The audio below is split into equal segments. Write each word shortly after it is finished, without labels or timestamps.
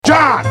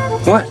on!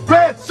 What?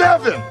 Red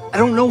 7! I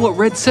don't know what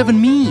Red 7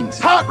 means.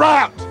 Hot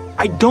route!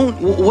 I don't.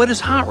 What is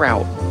hot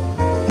route?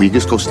 Will you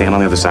just go stand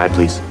on the other side,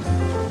 please?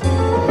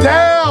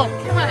 Down!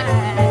 Come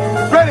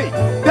on. Ready!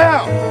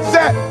 Down!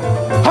 Set!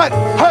 Hut!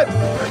 Hut!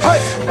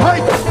 Hut!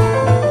 Hut!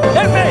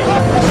 Hit me!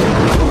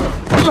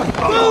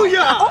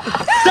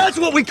 Booyah! That's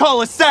what we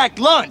call a sack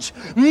lunch.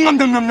 Nom,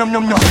 nom, nom, nom,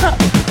 nom, nom.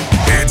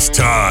 It's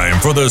time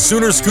for the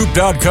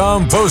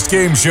Soonerscoop.com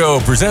postgame show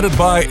presented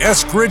by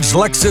Eskridge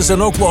Lexus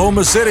in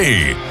Oklahoma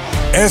City.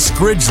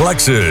 Eskridge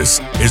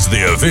Lexus is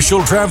the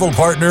official travel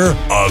partner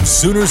of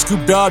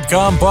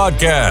Soonerscoop.com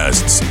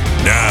podcasts.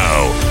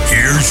 Now,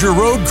 here's your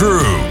road crew,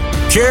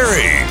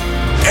 Carrie,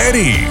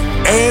 Eddie,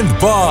 and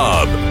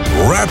Bob,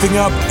 wrapping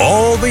up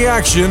all the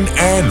action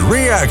and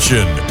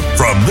reaction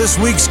from this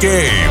week's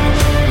game.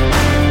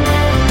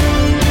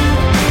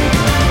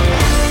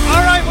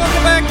 All right,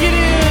 welcome back. It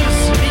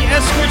is the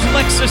Eskridge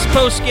Lexus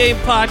postgame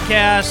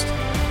podcast.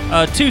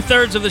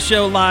 2/3 of the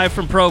show live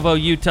from Provo,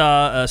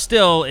 Utah,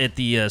 still at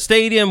the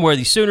stadium where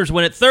the Sooners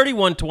win it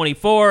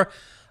 31-24.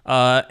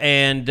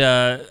 And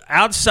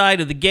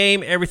outside of the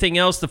game, everything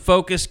else, the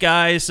focus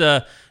guys,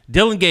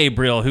 Dylan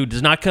Gabriel, who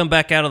does not come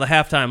back out of the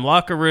halftime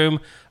locker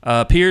room,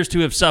 appears to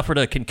have suffered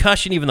a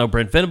concussion, even though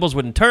Brent Venables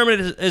wouldn't term it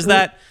as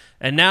that.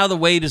 And now the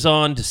wait is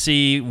on to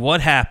see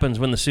what happens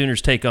when the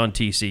Sooners take on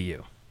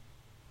TCU.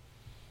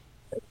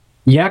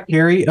 Yeah,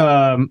 Gary,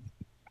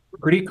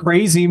 pretty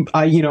crazy.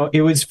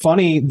 It was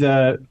funny.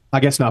 I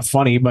guess not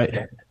funny, but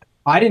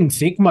I didn't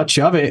think much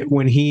of it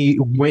when he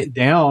went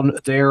down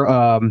there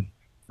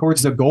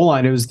towards the goal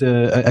line. It was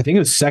I think it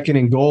was second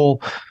and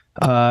goal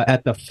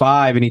at the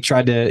 5, and he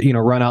tried to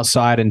run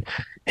outside, and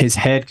his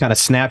head kind of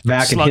snapped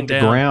back and hit the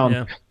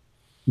ground.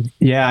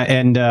 Yeah,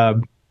 and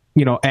at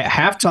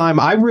halftime,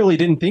 I really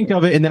didn't think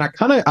of it, and then I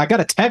got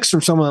a text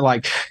from someone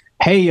like,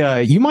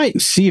 hey, you might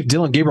see if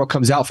Dylan Gabriel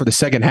comes out for the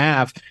second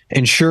half.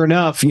 And sure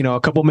enough, a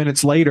couple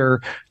minutes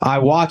later, I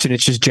watch and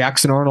it's just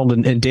Jackson Arnold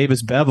and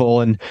Davis Bevel,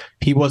 and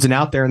he wasn't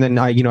out there. And then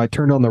I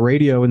turned on the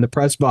radio in the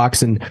press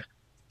box, and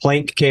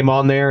Plank came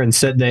on there and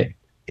said that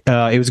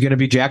it was going to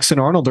be Jackson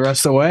Arnold the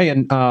rest of the way.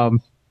 And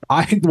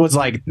I was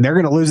like, they're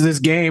going to lose this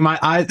game.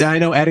 I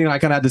know Eddie and I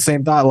kind of had the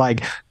same thought.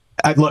 Like,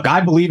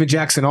 I believe in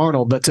Jackson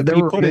Arnold, but there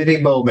were many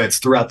moments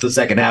throughout the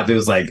second half. It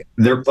was like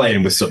they're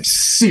playing with some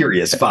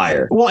serious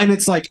fire. Well, and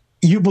it's like,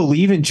 you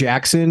believe in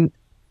Jackson,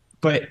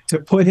 but to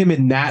put him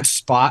in that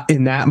spot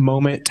in that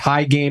moment,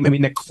 tie game, I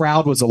mean, the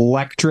crowd was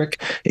electric.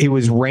 It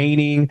was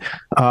raining.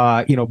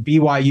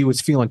 BYU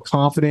was feeling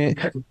confident.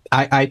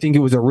 I think it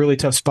was a really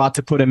tough spot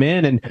to put him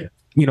in. And,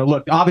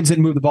 look, Dobbins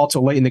didn't move the ball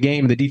till late in the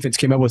game. The defense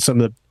came up with some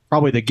of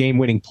probably the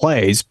game-winning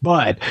plays.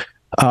 But,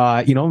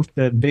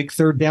 the big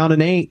 3rd down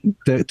and 8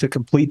 to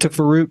complete to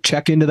Farouk,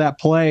 check into that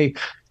play.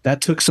 That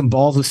took some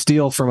balls of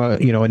steel from a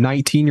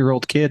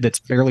 19-year-old kid that's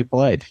barely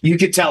played. You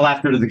could tell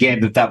after the game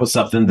that was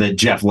something that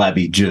Jeff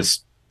Levy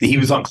he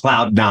was on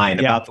cloud 9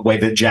 about the way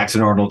that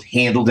Jackson Arnold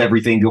handled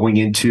everything going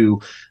into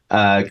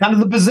kind of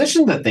the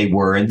position that they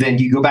were. And then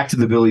you go back to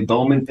the Billy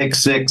Bowman pick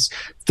 6,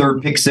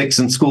 3rd pick 6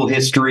 in school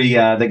history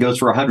that goes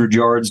for 100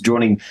 yards,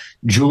 joining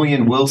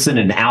Julian Wilson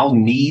and Al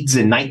Needs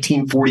in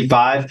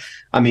 1945.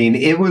 I mean,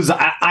 it was,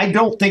 I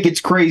don't think it's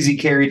crazy,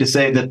 Carrie, to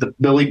say that the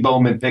Billy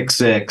Bowman pick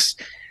 6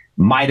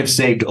 might have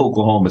saved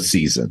Oklahoma's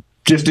season,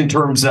 just in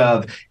terms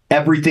of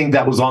everything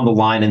that was on the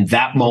line in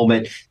that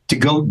moment to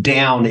go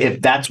down.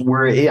 If that's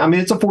where,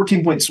 it's a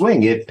 14-point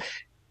swing. If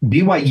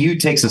BYU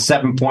takes a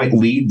 7-point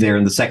lead there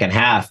in the second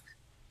half,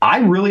 I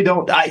really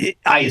don't, I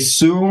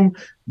assume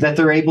that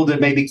they're able to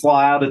maybe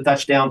claw out a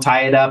touchdown,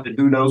 tie it up, and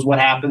who knows what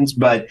happens.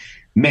 But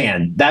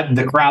man,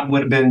 the crowd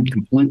would have been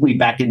completely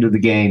back into the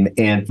game.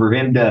 And for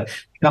him to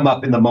come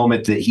up in the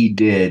moment that he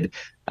did,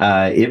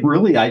 it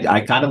really,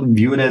 I kind of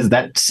view it as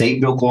that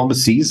saved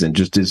Oklahoma's season,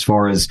 just as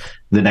far as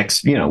the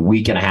next,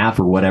 week and a half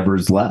or whatever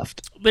is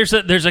left. There's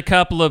a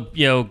couple of,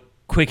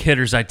 quick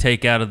hitters I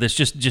take out of this,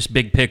 just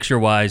big picture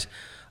wise.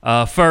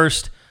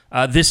 First,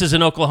 this is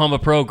an Oklahoma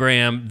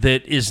program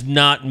that is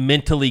not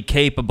mentally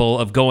capable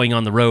of going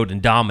on the road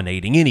and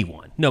dominating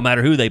anyone, no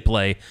matter who they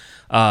play.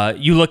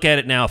 You look at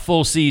it now, a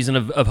full season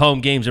of home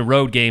games and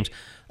road games.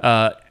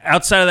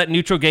 Outside of that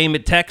neutral game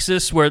at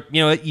Texas, where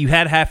you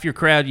had half your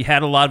crowd, you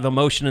had a lot of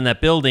emotion in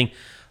that building,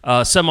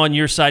 some on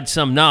your side,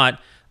 some not.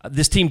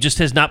 This team just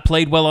has not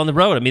played well on the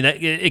road. I mean,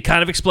 it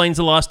kind of explains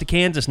the loss to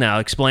Kansas now.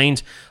 It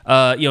explains,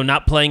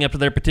 not playing up to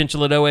their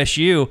potential at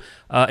OSU.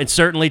 And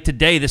certainly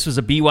today, this was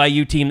a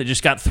BYU team that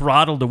just got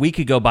throttled a week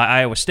ago by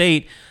Iowa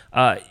State.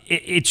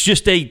 It's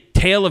just a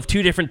tale of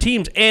two different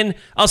teams. And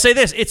I'll say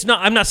this: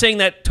 I'm not saying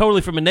that totally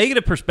from a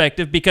negative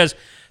perspective, because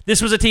this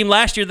was a team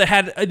last year that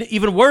had an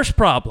even worse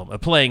problem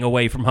of playing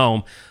away from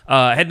home.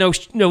 Had no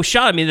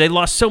shot. I mean, they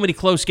lost so many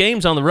close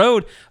games on the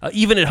road.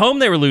 Even at home,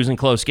 they were losing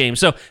close games.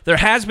 So there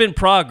has been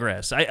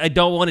progress. I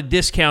don't want to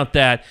discount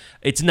that.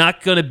 It's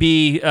not going to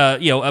be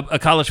a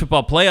college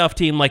football playoff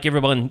team like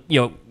everyone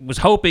was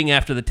hoping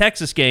after the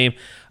Texas game.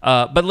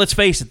 But let's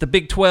face it, the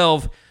Big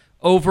 12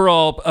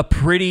 overall a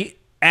pretty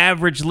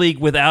average league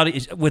without a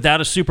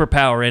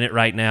superpower in it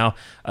right now,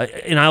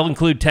 and I'll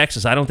include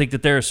Texas. I don't think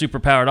that they're a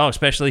superpower at all,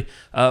 especially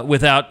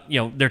without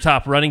their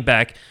top running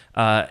back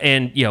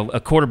and a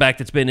quarterback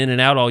that's been in and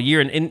out all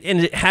year, and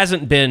it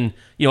hasn't been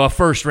a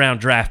first round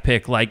draft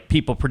pick like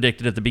people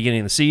predicted at the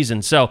beginning of the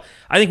season. So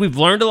I think we've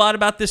learned a lot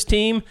about this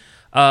team,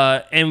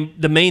 and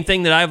the main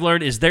thing that I've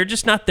learned is they're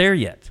just not there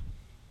yet.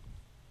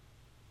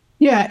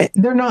 Yeah,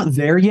 they're not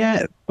there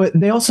yet, but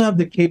they also have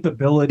the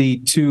capability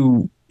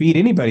to beat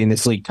anybody in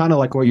this league. Kind of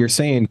like what you're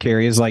saying,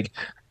 Kerry, is like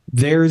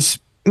there's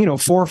 4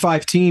 or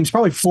 5 teams,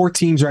 probably 4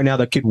 teams right now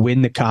that could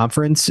win the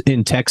conference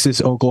in Texas,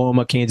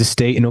 Oklahoma, Kansas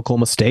State, and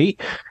Oklahoma State.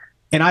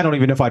 And I don't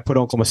even know if I put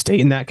Oklahoma State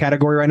in that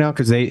category right now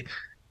because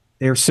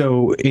they're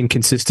so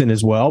inconsistent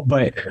as well.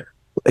 But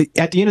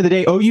at the end of the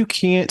day, OU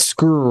can't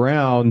screw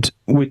around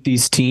with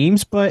these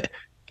teams. But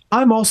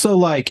I'm also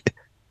like,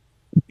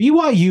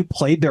 BYU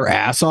played their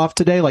ass off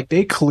today. Like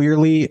they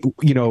clearly,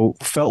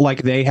 felt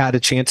like they had a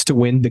chance to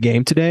win the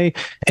game today,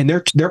 and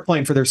they're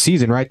playing for their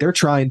season, right? They're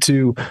trying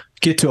to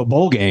get to a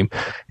bowl game,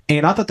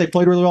 and I thought they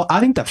played really well.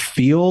 I think the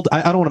field,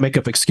 I don't want to make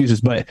up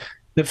excuses, but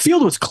the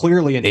field was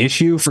clearly an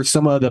issue for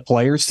some of the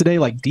players today.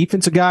 Like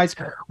defensive guys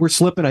were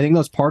slipping. I think that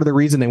was part of the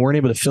reason they weren't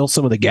able to fill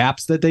some of the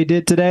gaps that they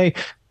did today.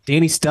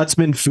 Danny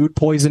Stutzman, food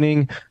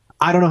poisoning.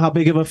 I don't know how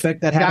big of an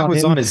effect that had on him. He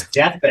was on his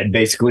deathbed,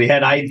 basically.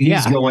 Had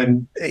IVs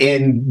going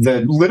in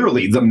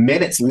literally the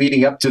minutes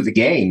leading up to the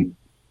game.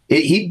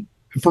 He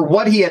for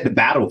what he had to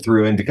battle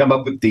through and to come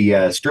up with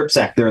the strip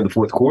sack there in the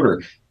fourth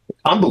quarter,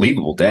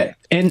 unbelievable day.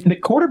 And the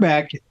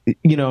quarterback,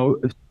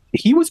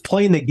 he was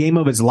playing the game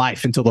of his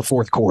life until the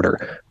fourth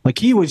quarter. Like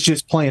he was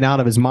just playing out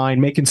of his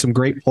mind, making some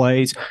great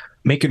plays,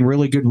 making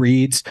really good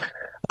reads.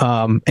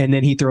 And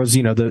then he throws,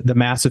 the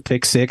massive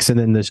pick six and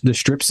then the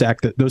strip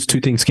sack. Those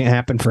two things can't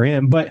happen for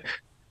him. But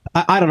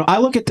I don't know. I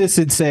look at this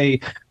and say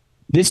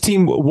this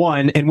team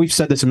won, and we've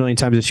said this a million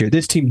times this year.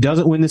 This team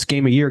doesn't win this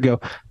game a year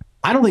ago.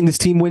 I don't think this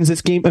team wins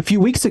this game a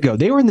few weeks ago.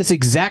 They were in this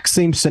exact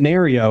same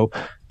scenario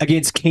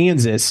against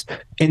Kansas,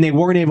 and they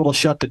weren't able to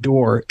shut the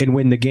door and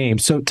win the game.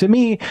 So to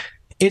me,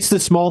 it's the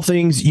small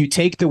things. You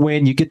take the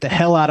win, you get the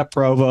hell out of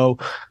Provo,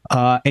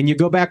 and you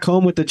go back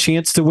home with the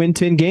chance to win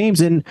 10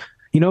 games. And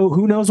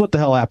who knows what the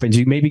hell happens?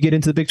 You maybe get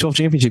into the Big 12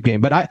 championship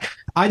game. But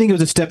I think it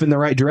was a step in the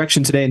right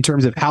direction today in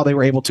terms of how they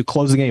were able to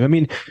close the game. I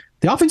mean,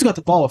 the offense got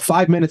the ball with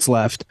 5 minutes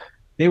left.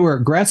 They were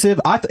aggressive.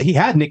 He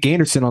had Nick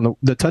Anderson on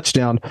the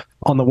touchdown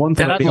on the one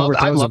thing.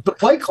 I love the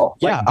play call.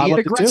 Yeah, being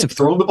aggressive,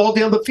 throwing the ball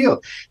down the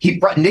field. He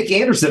brought Nick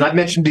Anderson. I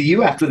mentioned to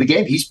you after the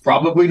game, he's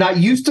probably not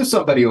used to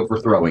somebody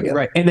overthrowing it.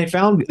 Right, and they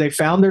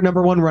found their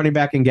number one running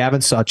back in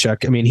Gavin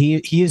Sawchuk. I mean,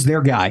 he is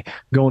their guy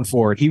going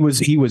forward. He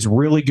was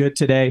really good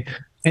today.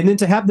 And then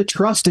to have the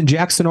trust in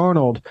Jackson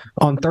Arnold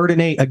on 3rd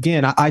and 8,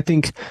 again, I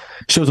think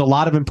shows a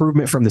lot of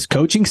improvement from this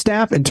coaching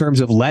staff in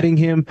terms of letting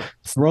him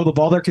throw the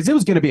ball there because it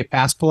was going to be a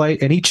pass play,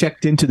 and he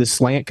checked into the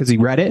slant because he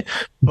read it.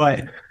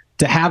 But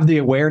to have the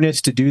awareness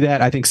to do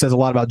that, I think says a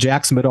lot about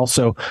Jackson, but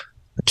also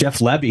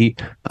Jeff Levy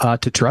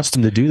to trust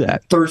him to do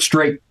that. Third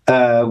straight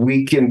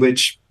week in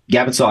which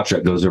Gavin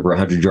Sawchuk goes over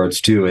 100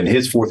 yards too, and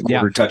his fourth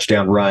quarter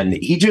touchdown run.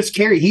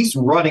 He's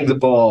running the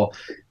ball.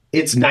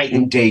 It's night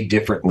and day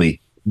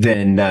differently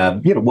than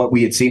what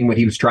we had seen when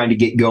he was trying to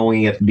get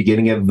going at the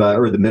beginning of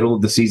or the middle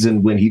of the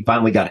season when he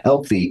finally got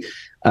healthy.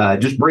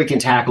 Just breaking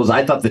tackles.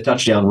 I thought the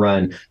touchdown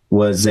run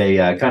was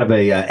a kind of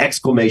a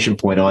exclamation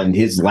point on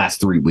his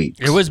last 3 weeks.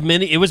 It was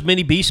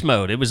mini beast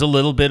mode. It was a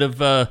little bit of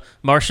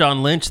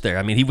Marshawn Lynch there.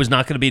 I mean, he was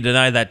not going to be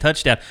denied that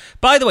touchdown.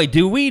 By the way,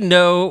 do we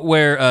know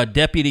where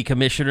Deputy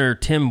Commissioner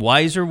Tim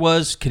Weiser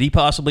was? Could he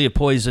possibly have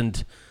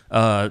poisoned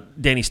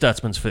Danny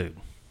Stutzman's food?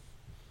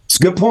 It's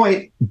a good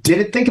point.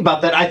 Didn't think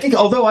about that.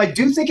 Although I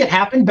do think it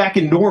happened back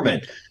in Norman.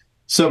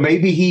 So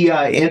maybe he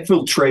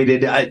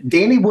infiltrated.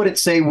 Danny wouldn't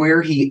say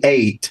where he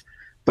ate,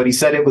 but he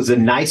said it was a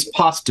nice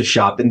pasta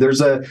shop. And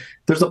there's a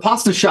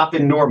pasta shop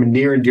in Norman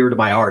near and dear to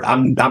my heart.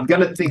 I'm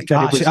gonna think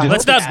that it was.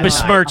 Let's not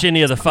besmirch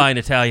any of the fine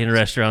Italian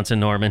restaurants in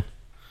Norman.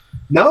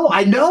 No,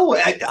 I know.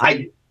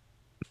 I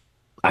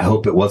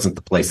hope it wasn't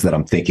the place that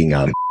I'm thinking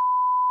of.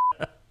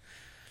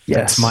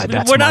 Yes,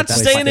 we're not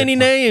saying any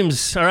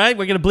names. All right,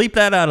 we're going to bleep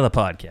that out of the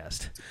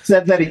podcast.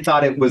 Said that he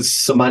thought it was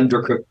some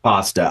undercooked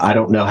pasta. I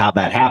don't know how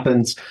that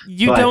happens.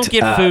 You don't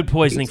get food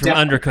poisoning from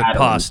undercooked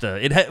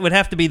pasta. It would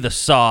have to be the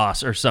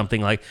sauce or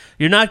something like.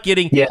 You're not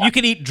getting. Yeah. You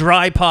can eat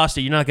dry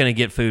pasta. You're not going to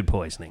get food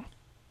poisoning.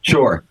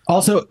 Sure.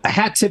 Also, a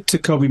hat tip to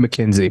Kobe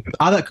McKenzie.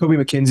 I thought Kobe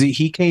McKenzie,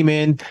 he came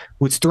in,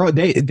 would throw.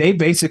 They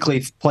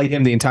basically played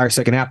him the entire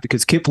second half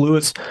because Kip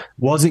Lewis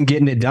wasn't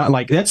getting it done.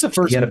 Like that's the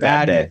first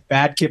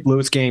bad Kip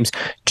Lewis games.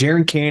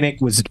 Jaron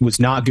Kanik was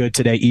not good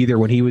today either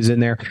when he was in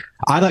there.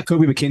 I thought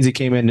Kobe McKenzie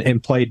came in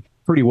and played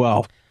pretty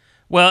well.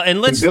 Well,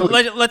 and let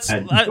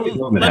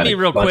me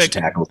real quick.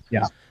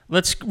 Yeah.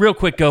 Let's real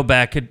quick go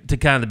back to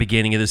kind of the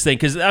beginning of this thing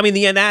because I mean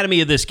the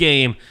anatomy of this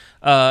game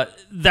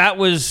that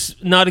was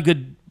not a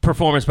good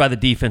performance by the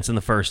defense in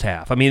the first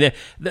half. I mean,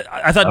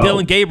 I thought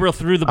Dylan Gabriel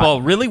threw the ball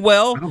really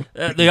well.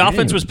 The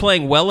offense was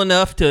playing well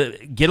enough to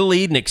get a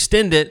lead and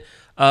extend it.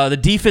 The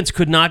defense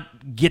could not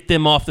get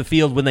them off the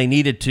field when they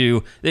needed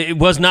to. It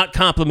was not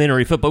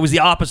complimentary football. It was the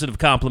opposite of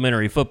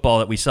complimentary football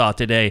that we saw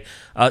today.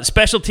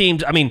 Special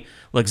teams, I mean,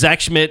 look, Zach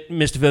Schmidt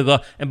missed a field goal.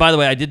 And by the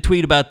way, I did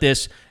tweet about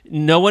this.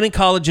 No one in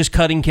college is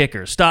cutting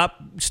kickers.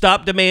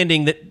 Stop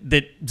demanding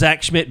that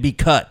Zach Schmidt be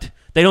cut.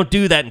 They don't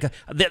do that.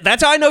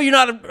 That's how I know you're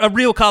not a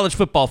real college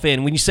football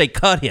fan, when you say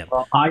cut him.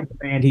 Well, I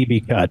demand he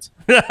be cut.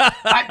 They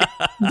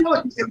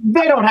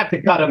don't have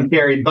to cut him,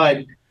 Gary,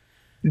 but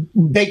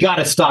they got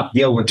to stop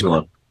yelling to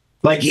him.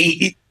 Like,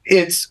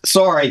 it's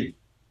sorry,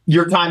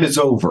 your time is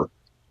over.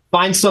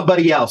 Find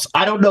somebody else.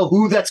 I don't know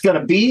who that's going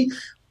to be.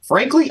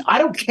 Frankly, I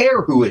don't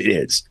care who it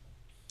is.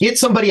 Get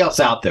somebody else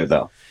out there,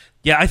 though.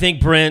 Yeah, I think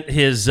Brent,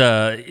 his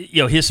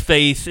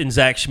faith in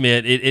Zach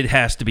Schmidt, it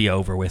has to be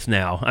over with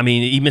now. I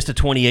mean, he missed a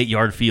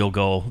 28-yard field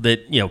goal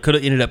that could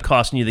have ended up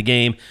costing you the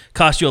game,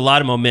 cost you a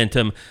lot of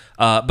momentum.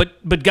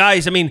 But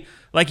guys, I mean,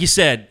 like you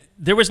said,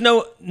 there was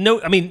no.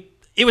 I mean,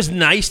 it was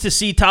nice to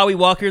see Tawi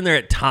Walker in there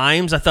at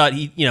times. I thought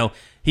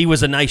he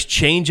was a nice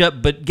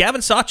changeup, but Gavin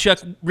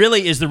Sawchuk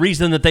really is the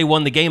reason that they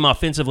won the game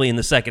offensively in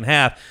the second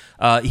half.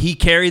 He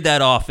carried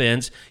that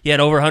offense. He had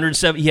over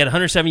 107. He had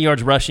 170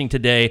 yards rushing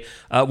today.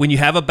 When you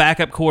have a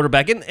backup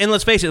quarterback, and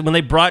let's face it, when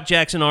they brought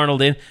Jackson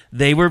Arnold in,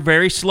 they were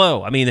very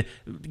slow. I mean,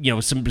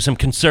 some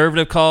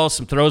conservative calls,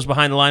 some throws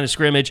behind the line of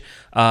scrimmage,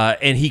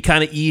 and he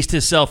kind of eased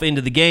himself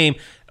into the game.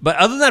 But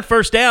other than that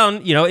first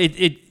down,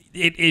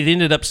 it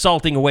ended up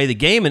salting away the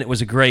game, and it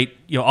was a great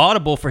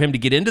audible for him to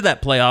get into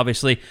that play.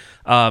 Obviously,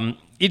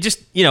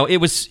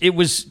 it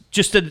was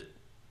just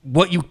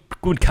what you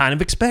would kind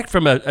of expect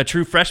from a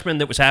true freshman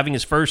that was having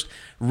his first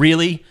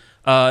really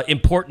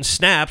important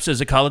snaps as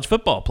a college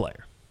football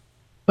player.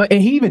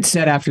 And he even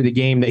said after the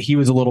game that he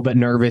was a little bit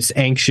nervous,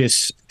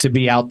 anxious to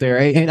be out there.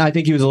 And I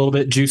think he was a little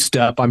bit juiced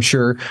up, I'm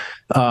sure.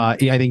 I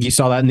think you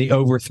saw that in the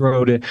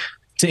overthrow to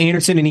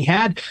Anderson. And he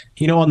had,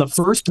 on the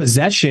first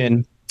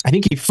possession, I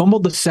think he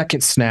fumbled the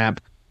second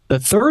snap. The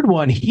third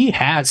one, he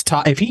has,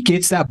 if he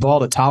gets that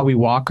ball to Tawi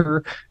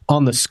Walker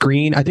on the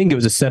screen, I think it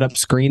was a setup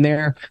screen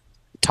there,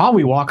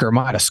 Tawi Walker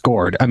might have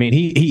scored. I mean,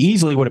 he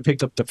easily would have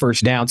picked up the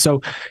first down.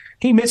 So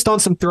he missed on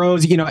some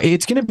throws.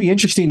 It's going to be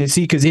interesting to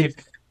see, because if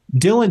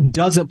Dylan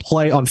doesn't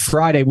play on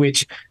Friday,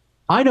 which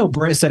I know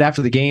Brent said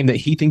after the game that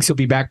he thinks he'll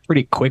be back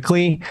pretty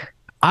quickly.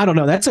 I don't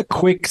know. That's a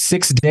quick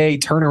 6-day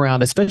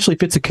turnaround, especially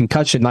if it's a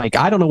concussion. Like,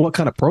 I don't know what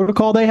kind of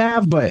protocol they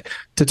have, but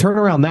to turn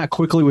around that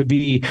quickly would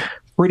be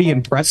pretty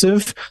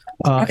impressive.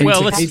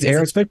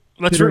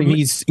 Let's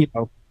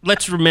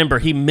remember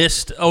he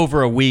missed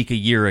over a week a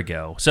year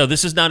ago, so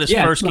this is not his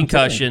first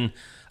concussion.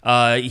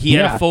 He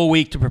had a full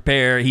week to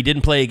prepare. He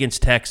didn't play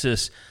against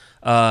Texas.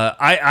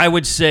 I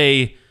would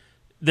say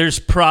there's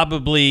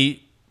probably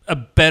a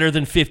better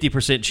than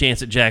 50% chance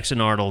that Jackson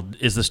Arnold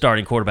is the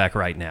starting quarterback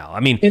right now. I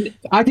mean, and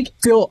I think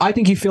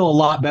you feel a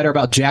lot better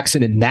about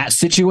Jackson in that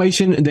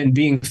situation than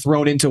being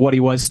thrown into what he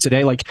was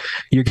today. Like,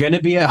 you're going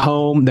to be at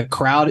home, the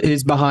crowd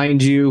is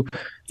behind you.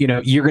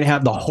 You're going to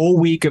have the whole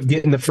week of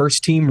getting the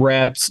first team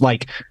reps.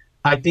 Like,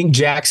 I think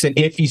Jackson,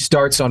 if he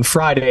starts on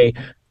Friday,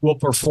 will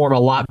perform a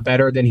lot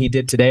better than he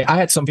did today. I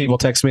had some people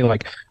text me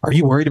like, "Are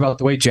you worried about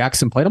the way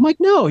Jackson played?" I'm like,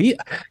 "No, he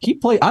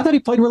played. I thought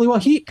he played really well."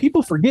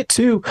 People forget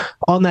too,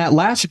 on that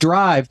last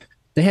drive,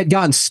 they had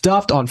gotten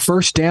stuffed on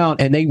first down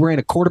and they ran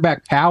a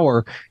quarterback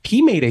power.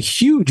 He made a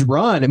huge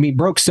run. I mean,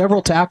 broke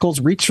several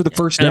tackles, reached for the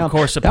first down. And of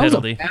course, a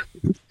penalty.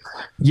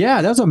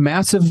 That was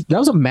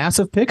a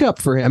massive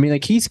pickup for him. I mean,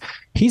 like, he's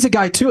a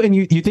guy too. And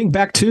you think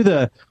back to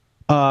the.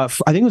 I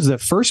think it was the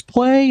first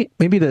play,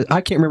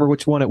 I can't remember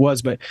which one it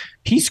was, but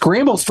he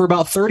scrambles for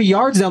about 30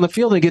 yards down the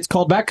field and gets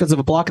called back because of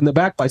a block in the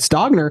back by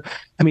Stogner.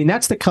 I mean,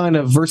 that's the kind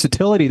of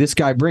versatility this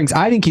guy brings.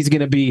 I think he's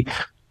going to be.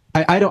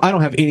 I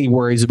don't have any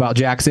worries about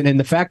Jackson, and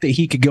the fact that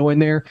he could go in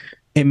there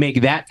and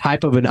make that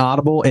type of an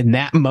audible in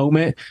that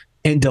moment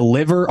and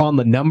deliver on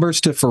the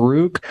numbers to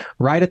Farouk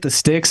right at the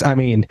sticks. I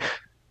mean,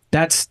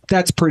 that's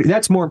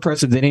more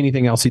impressive than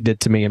anything else he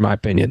did to me, in my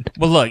opinion.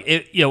 Well, look,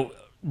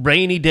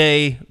 rainy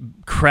day,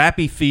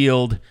 crappy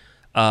field,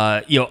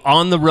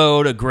 on the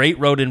road, a great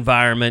road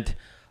environment.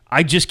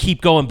 I just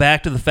keep going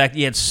back to the fact that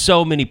you had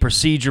so many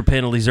procedure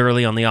penalties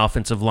early on the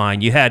offensive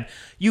line.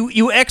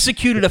 You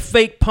executed a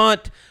fake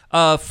punt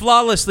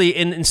flawlessly,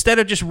 and instead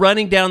of just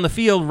running down the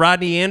field,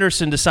 Rodney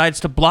Anderson decides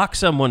to block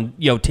someone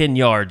 10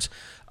 yards.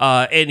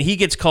 And he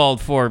gets called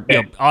for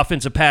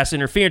offensive pass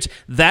interference.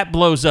 That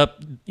blows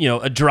up,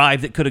 a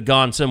drive that could have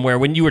gone somewhere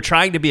when you were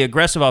trying to be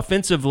aggressive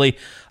offensively.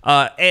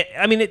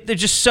 I mean,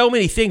 there's just so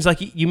many things, like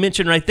you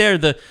mentioned right there.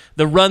 The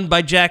run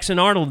by Jackson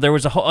Arnold. There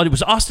was it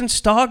was Austin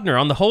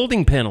Stogner on the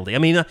holding penalty. I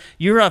mean,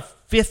 you're a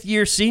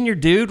fifth-year senior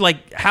dude.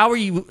 Like, how are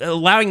you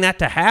allowing that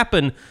to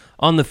happen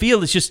on the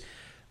field? It's just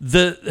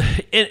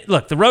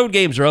look, the road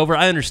games are over.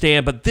 I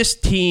understand, but this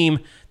team,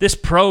 this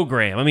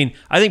program. I mean,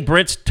 I think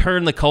Brent's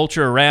turned the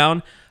culture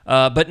around.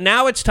 But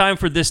now it's time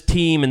for this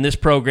team and this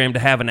program to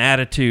have an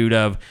attitude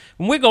of,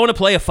 when we're going to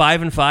play a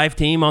 5-5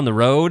 team on the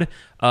road,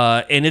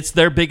 and it's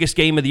their biggest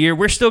game of the year,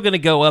 we're still going to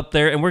go up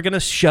there and we're going to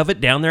shove it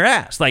down their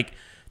ass. Like,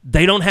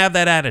 they don't have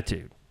that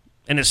attitude.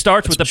 And it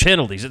starts with the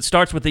penalties. It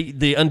starts with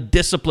the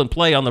undisciplined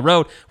play on the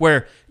road,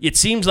 where it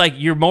seems like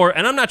you're more,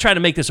 and I'm not trying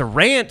to make this a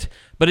rant,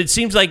 but it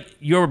seems like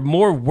you're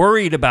more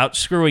worried about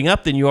screwing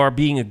up than you are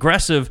being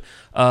aggressive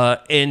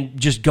and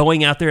just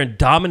going out there and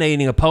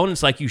dominating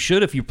opponents like you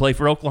should if you play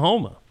for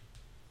Oklahoma.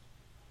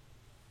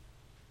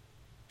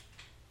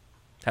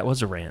 That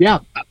was a rant. Yeah,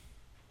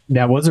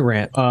 that was a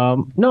rant.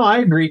 No, I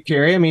agree,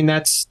 Kerry. I mean,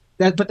 that's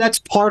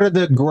part of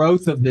the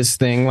growth of this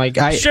thing. Like,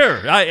 I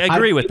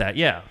agree with that.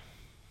 Yeah.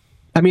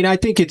 I mean, I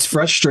think it's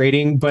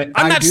frustrating, but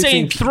I'm not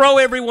saying throw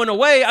everyone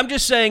away. I'm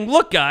just saying,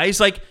 look, guys,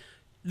 like,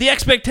 the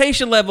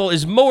expectation level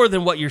is more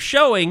than what you're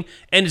showing,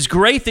 and it's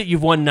great that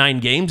you've won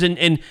 9 games,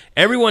 and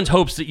everyone's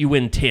hopes that you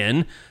win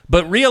 10,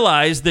 but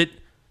realize that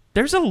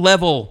there's a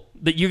level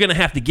that you're going to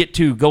have to get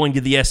to going to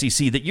the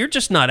SEC that you're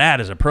just not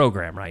at as a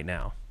program right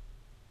now.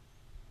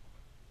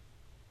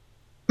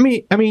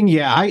 I mean,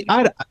 yeah,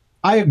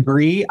 I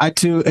agree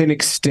to an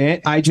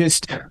extent.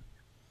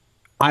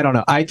 I don't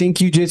know. I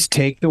think you just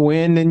take the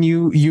win and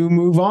you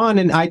move on,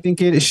 and I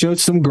think it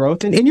shows some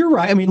growth. And you're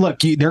right. I mean, look,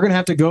 they're going to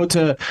have to go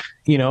to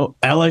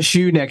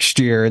LSU next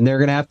year, and they're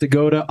going to have to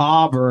go to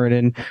Auburn,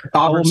 and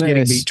Auburn's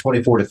getting beat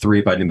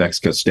 24-3 by New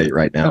Mexico State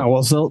right now.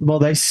 Oh,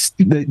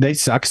 they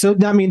suck. So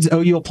that means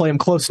OU will play them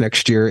close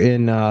next year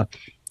in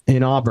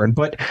Auburn.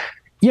 But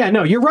yeah,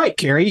 no, you're right,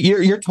 Kerry.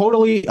 You're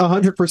totally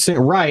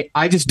 100% right.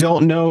 I just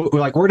don't know.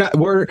 Like,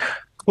 we're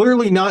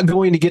clearly not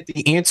going to get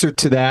the answer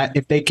to that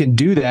if they can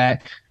do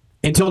that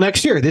until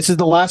next year. This is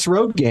the last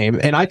road game,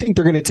 and I think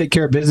they're going to take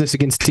care of business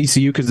against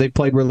TCU because they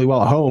played really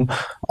well at home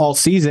all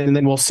season, and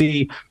then we'll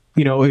see,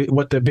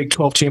 what the Big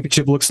 12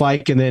 championship looks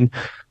like, and then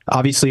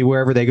obviously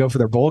wherever they go for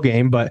their bowl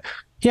game. But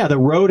yeah, the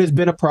road has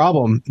been a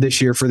problem this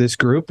year for this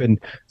group, and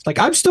like,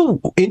 I'm still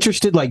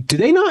interested. Like, do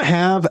they not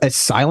have a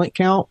silent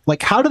count?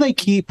 Like, how do they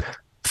keep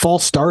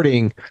false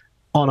starting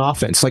on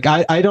offense? Like,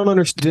 I don't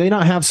understand. Do they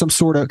not have some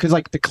sort of, because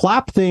like the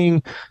clap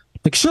thing,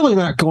 like, surely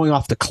they're not going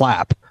off the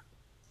clap.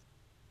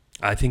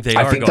 I think they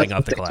are going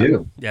off the clap.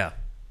 Yeah.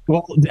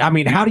 Well, I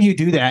mean, how do you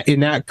do that in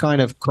that kind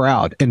of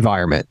crowd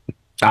environment?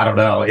 I don't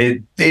know.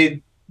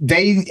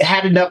 They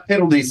had enough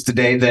penalties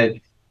today that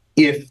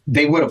if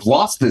they would have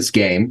lost this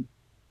game,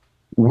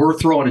 we're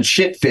throwing a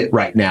shit fit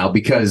right now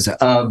because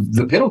of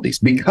the penalties,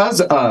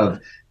 because of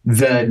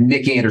the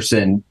Nick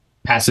Anderson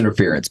pass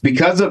interference,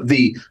 because of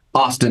the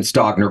Austin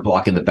Stogner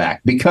block in the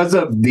back, because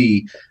of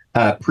the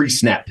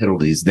pre-snap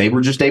penalties. They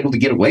were just able to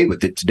get away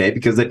with it today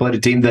because they played a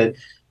team that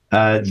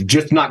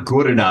just not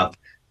good enough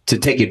to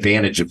take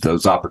advantage of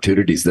those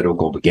opportunities that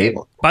Oklahoma gave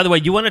them. By the way,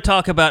 you want to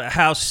talk about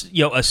how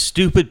a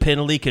stupid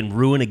penalty can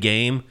ruin a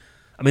game?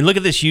 I mean, look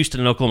at this Houston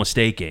and Oklahoma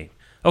State game.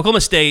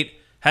 Oklahoma State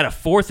had a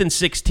 4th and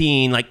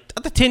 16, like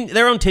at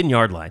their own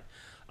 10-yard line.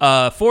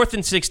 4th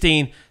and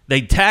 16,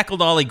 they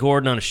tackled Ollie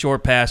Gordon on a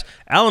short pass.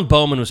 Alan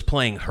Bowman was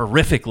playing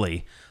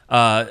horrifically.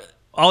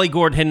 Ollie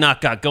Gordon had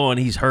not got going.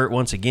 He's hurt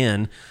once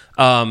again.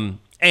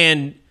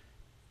 And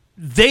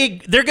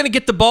they're going to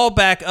get the ball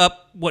back up,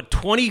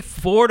 24-3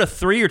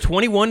 or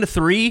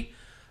 21-3,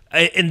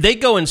 and they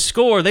go and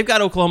score. They've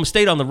got Oklahoma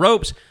State on the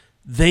ropes.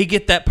 They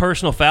get that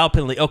personal foul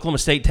penalty. Oklahoma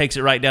State takes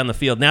it right down the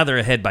field. Now they're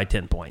ahead by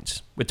 10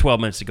 points with 12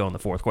 minutes to go in the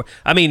fourth quarter.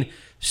 I mean,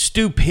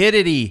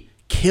 stupidity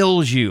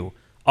kills you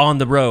on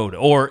the road,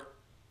 or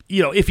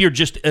if you're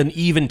just an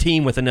even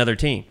team with another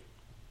team.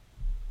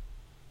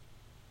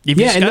 You've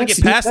just got to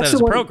get past that as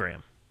a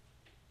program.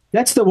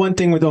 That's the one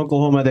thing with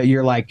Oklahoma that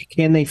you're like,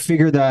 can they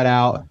figure that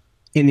out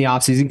in the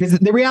offseason? Because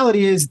the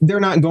reality is they're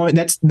not going.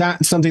 That's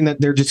not something that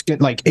they're just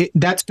getting, like,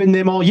 that's been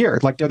them all year.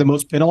 Like, they're the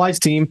most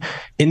penalized team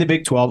in the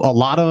Big 12. A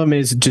lot of them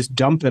is just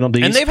dumb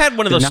penalties. And they've had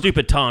one of those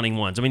stupid taunting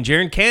ones. I mean,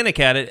 Jaron Kanik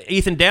had it.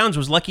 Ethan Downs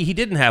was lucky he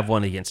didn't have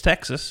one against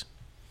Texas.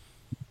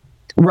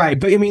 Right.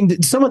 But I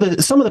mean, some of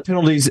the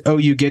penalties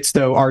OU gets,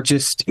 though, are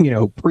just,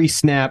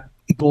 pre-snap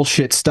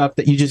bullshit stuff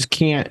that you just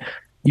can't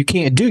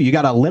do. You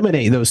got to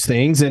eliminate those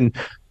things. And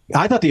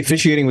I thought the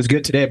officiating was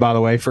good today, by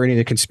the way, for any of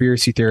the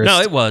conspiracy theorists.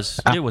 No, it was.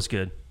 It was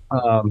good.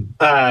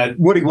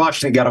 Woody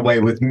Washington got away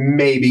with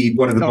maybe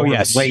one of the more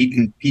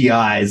blatant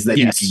PIs that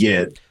you could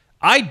get.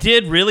 I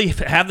did really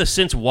have the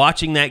sense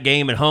watching that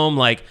game at home,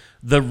 like,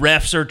 the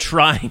refs are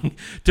trying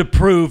to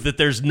prove that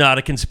there's not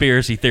a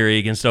conspiracy theory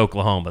against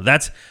Oklahoma.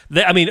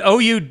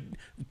 OU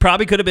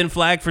probably could have been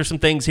flagged for some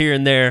things here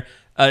and there.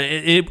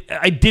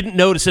 I didn't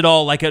notice at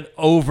all like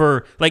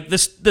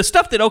the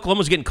stuff that Oklahoma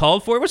was getting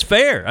called for. It was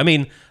fair. I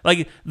mean,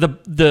 like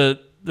the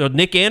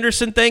Nick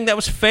Anderson thing, that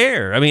was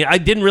fair. I mean, I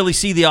didn't really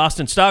see the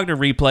Austin Stogner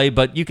replay,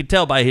 but you could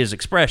tell by his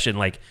expression,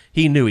 like,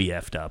 he knew he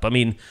effed up. I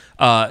mean,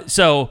 I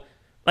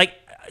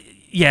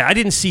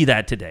didn't see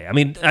that today. I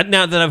mean,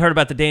 now that I've heard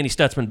about the Danny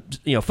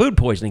Stutzman, food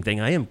poisoning thing,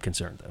 I am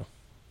concerned though.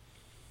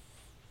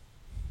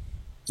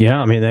 Yeah,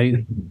 I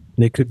mean,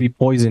 they could be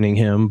poisoning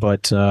him,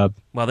 but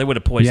they would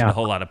have poisoned a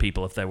whole lot of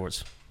people if there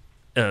was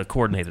a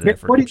coordinated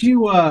effort. What did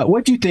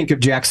you think of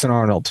Jackson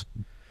Arnold?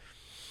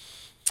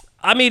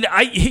 I mean,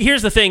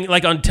 here's the thing.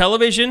 Like, on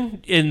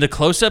television, in the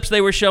close-ups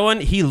they were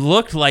showing, he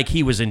looked like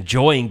he was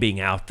enjoying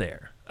being out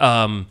there.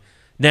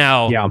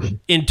 Now,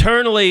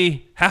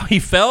 internally, how he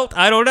felt,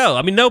 I don't know.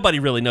 I mean, nobody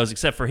really knows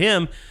except for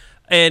him.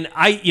 And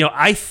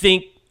I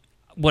think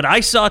what I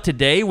saw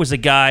today was a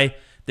guy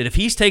that if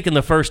he's taking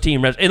the first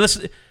team reps, and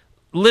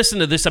listen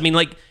to this. I mean,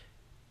 like,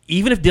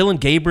 even if Dylan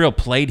Gabriel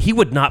played, he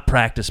would not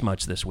practice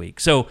much this week.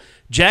 So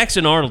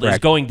Jackson Arnold is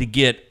going to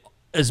get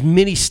as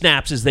many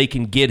snaps as they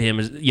can get him,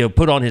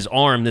 put on his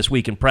arm this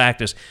week in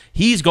practice.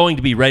 He's going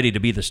to be ready to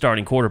be the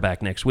starting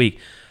quarterback next week.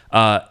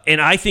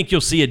 And I think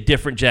you'll see a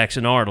different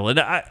Jackson Arnold. And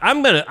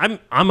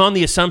I'm on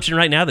the assumption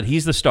right now that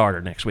he's the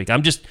starter next week.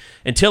 I'm just,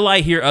 until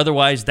I hear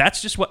otherwise,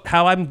 that's just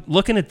how I'm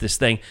looking at this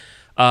thing.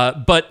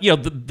 But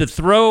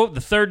the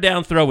third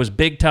down throw was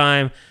big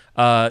time.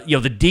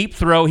 The deep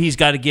throw, he's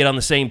got to get on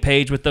the same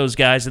page with those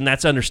guys, and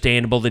that's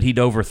understandable that he'd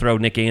overthrow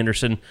Nick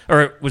Anderson.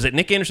 Or was it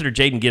Nick Anderson or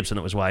Jaden Gibson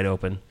that was wide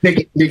open?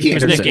 Nick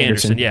Anderson. Nick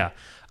Anderson, yeah.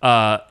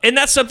 And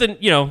that's something,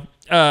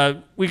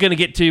 we're going to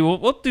get to.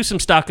 We'll do some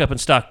stock up and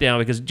stock down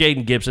because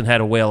Jaden Gibson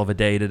had a whale of a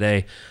day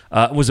today.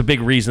 Was a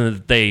big reason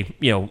that they,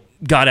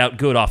 got out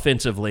good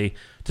offensively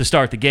to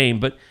start the game.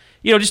 But,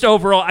 just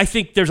overall, I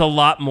think there's a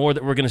lot more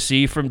that we're going to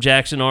see from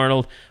Jackson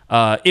Arnold.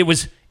 It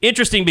was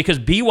interesting because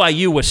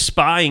BYU was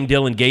spying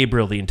Dylan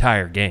Gabriel the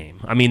entire game.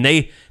 I mean,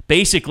 they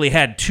basically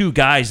had two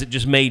guys that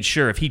just made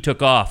sure if he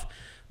took off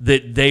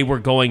that they were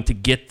going to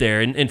get there.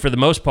 And for the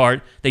most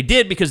part, they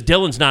did because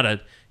Dylan's not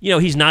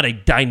he's not a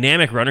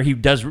dynamic runner. He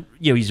does,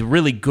 he's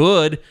really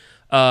good,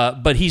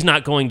 but he's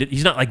not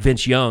like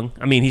Vince Young.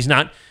 I mean, he's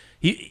not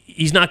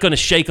going to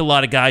shake a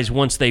lot of guys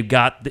once they've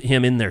got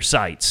him in their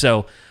sights.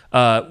 So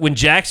when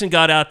Jackson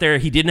got out there,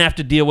 he didn't have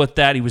to deal with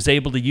that. He was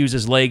able to use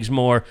his legs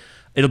more.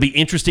 It'll be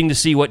interesting to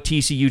see what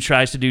TCU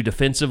tries to do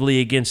defensively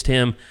against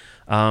him.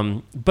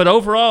 But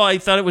overall, I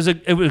thought it was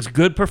a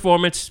good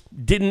performance.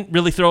 Didn't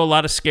really throw a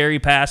lot of scary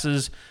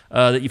passes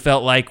that you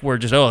felt like were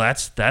just,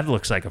 that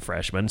looks like a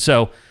freshman.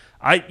 So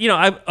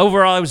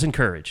overall I was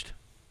encouraged.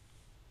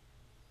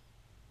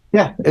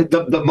 Yeah,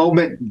 the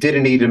moment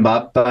didn't eat him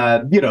up.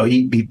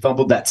 He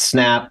fumbled that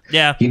snap.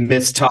 Yeah, he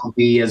missed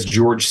Tommy, as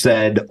George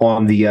said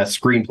on the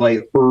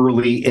screenplay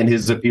early in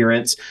his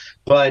appearance.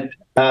 But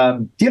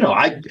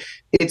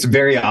it's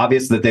very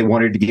obvious that they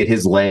wanted to get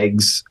his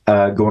legs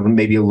going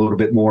maybe a little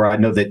bit more. I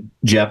know that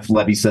Jeff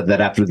Levy said that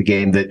after the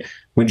game that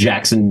when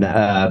Jackson,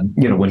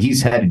 when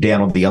he's headed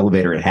down on the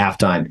elevator at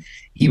halftime,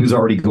 he was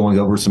already going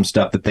over some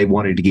stuff that they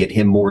wanted to get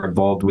him more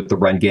involved with the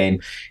run game.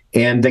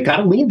 And they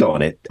kind of leaned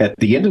on it at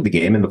the end of the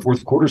game in the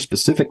fourth quarter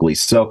specifically.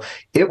 So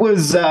it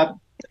was,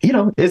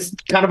 it's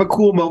kind of a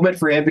cool moment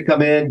for him to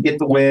come in, get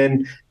the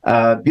win,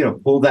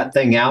 pull that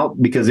thing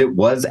out because it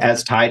was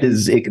as tight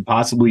as it could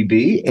possibly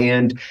be.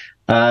 And,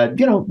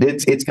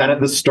 it's kind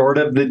of the start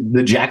of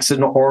the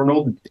Jackson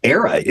Arnold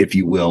era, if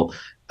you will.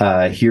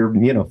 Here,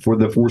 for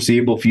the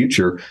foreseeable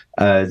future,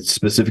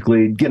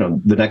 specifically,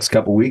 the next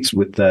couple weeks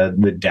with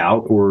the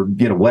doubt or,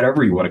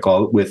 whatever you want to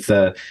call it with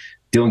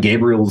Dylan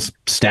Gabriel's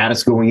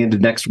status going into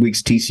next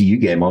week's TCU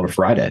game on a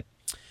Friday.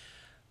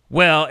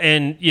 Well,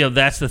 and,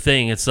 that's the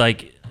thing. It's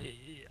like,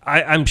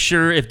 I'm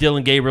sure if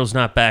Dylan Gabriel's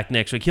not back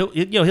next week,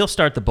 he'll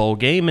start the bowl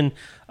game, and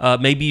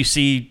maybe you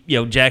see,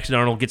 Jackson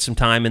Arnold get some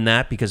time in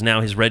that because now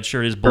his red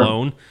shirt is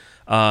blown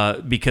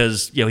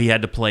because, he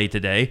had to play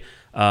today.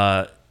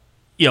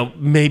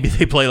 Maybe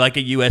they play like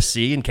a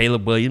USC and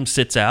Caleb Williams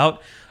sits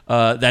out.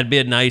 That'd be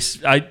a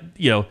nice.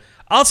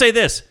 I'll say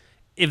this: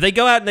 if they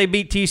go out and they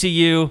beat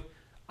TCU,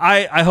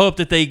 I hope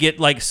that they get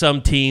like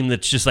some team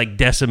that's just like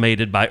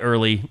decimated by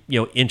early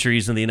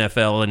entries in the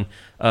NFL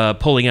and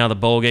pulling out of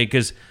the bowl game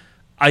because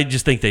I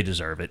just think they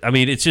deserve it. I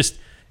mean,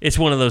 it's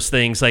one of those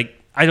things. Like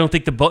I don't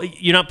think the bowl.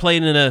 You're not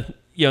playing in a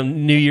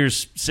New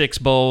Year's Six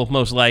bowl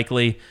most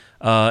likely.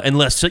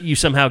 Unless you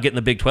somehow get in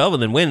the Big 12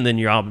 and then win, then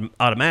you're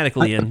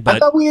automatically in. But I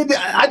thought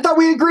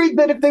we agreed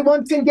that if they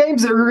won 10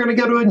 games, they were going to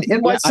go to an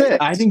NY6.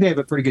 I think they have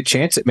a pretty good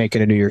chance at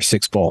making a New Year's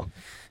Six bowl.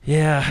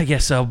 Yeah, I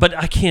guess so. But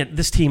I can't.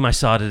 This team I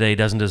saw today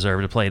doesn't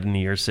deserve to play the New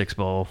Year's Six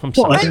bowl. I'm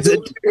sorry.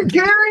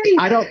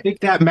 I don't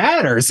think that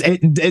matters.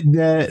 They're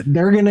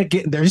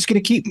just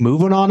going to keep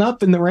moving on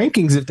up in the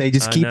rankings if they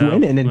just keep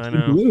winning and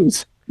keep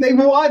lose. They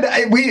won.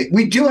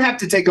 We do have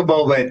to take a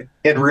moment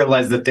and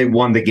realize that they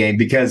won the game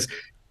because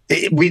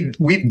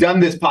we've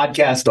done this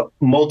podcast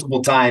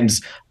multiple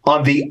times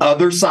on the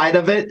other side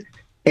of it.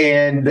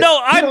 And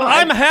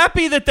I'm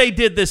happy that they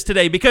did this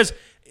today because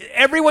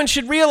everyone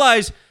should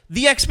realize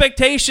the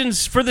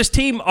expectations for this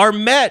team are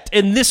met,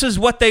 and this is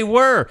what they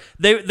were.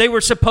 They were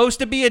supposed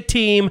to be a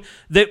team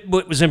that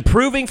was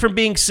improving from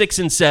being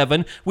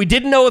 6-7. We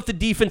didn't know if the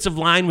defensive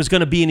line was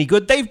going to be any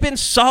good. They've been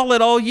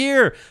solid all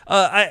year.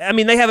 I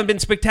mean, they haven't been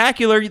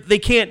spectacular. They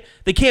can't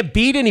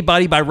beat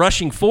anybody by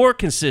rushing 4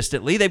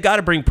 consistently. They've got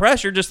to bring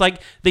pressure, just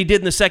like they did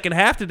in the second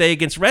half today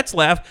against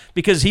Retzlaff,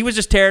 because he was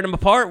just tearing them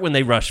apart when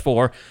they rushed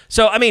 4.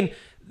 So, I mean,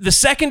 the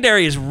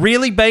secondary is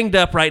really banged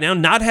up right now.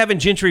 Not having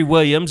Gentry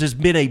Williams has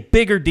been a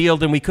bigger deal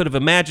than we could have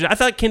imagined. I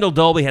thought Kendall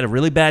Dolby had a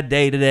really bad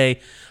day today.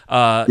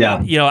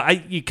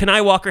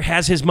 Kenai Walker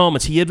has his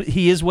moments.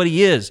 He is what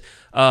he is.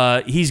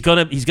 He's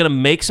gonna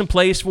make some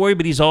plays for you,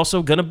 but he's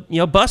also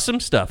gonna bust some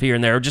stuff here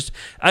and there.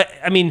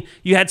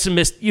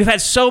 You've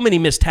had so many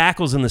missed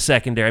tackles in the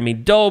secondary. I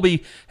mean,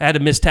 Dolby had a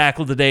missed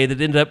tackle today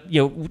that ended up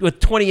with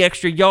 20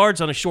 extra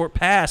yards on a short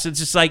pass. It's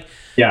just like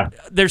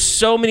there's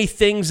so many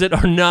things that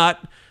are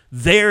not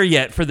there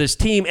yet for this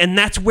team, and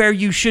that's where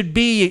you should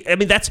be. I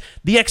mean, that's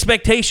the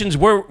expectations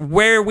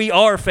where we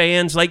are,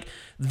 fans. Like,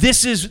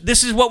 this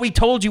is what we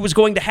told you was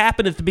going to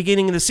happen at the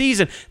beginning of the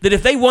season, that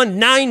if they won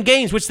 9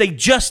 games, which they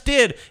just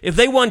did, if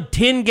they won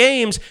 10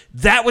 games,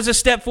 that was a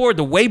step forward.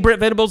 The way Brent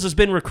Venables has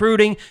been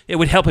recruiting, it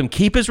would help him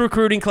keep his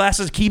recruiting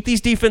classes, keep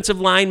these defensive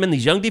linemen,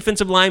 these young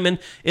defensive linemen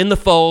in the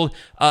fold,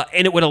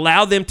 and it would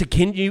allow them to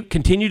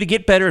continue to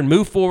get better and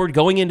move forward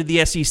going into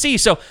the SEC.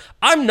 So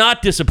I'm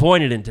not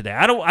disappointed in today.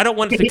 I don't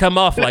want it to come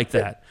off like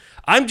that.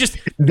 I'm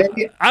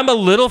a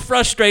little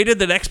frustrated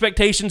that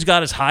expectations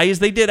got as high as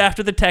they did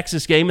after the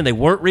Texas game, and they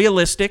weren't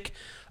realistic.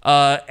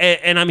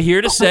 And I'm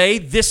here to say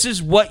this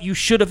is what you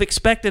should have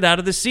expected out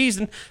of this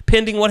season,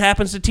 pending what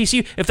happens to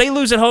TCU. If they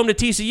lose at home to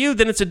TCU,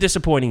 then it's a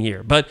disappointing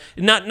year. But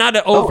not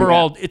an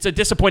overall. It's a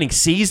disappointing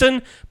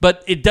season.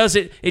 But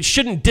it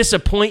shouldn't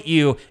disappoint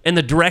you in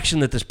the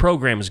direction that this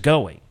program is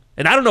going.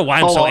 And I don't know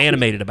why I'm so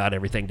animated about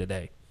everything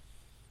today.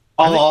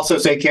 I'll also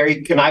say,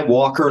 Kerry, Kenai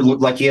Walker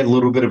looked like he had a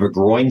little bit of a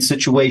groin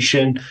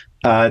situation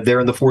there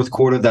in the fourth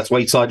quarter. That's why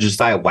you saw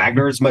Josiah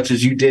Wagner as much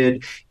as you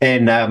did.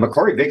 And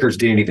Makari Vickers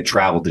didn't even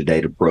travel today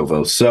to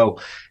Provo. So,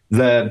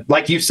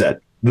 like you said,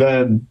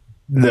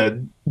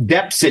 the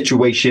depth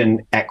situation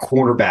at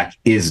cornerback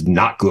is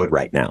not good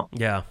right now.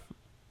 Yeah.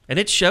 And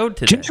it showed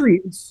today. Gentry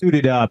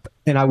suited up,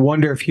 and I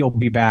wonder if he'll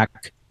be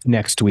back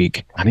next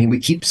week. I mean, we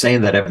keep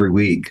saying that every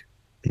week.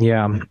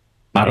 Yeah.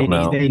 I don't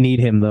know. They need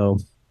him, though.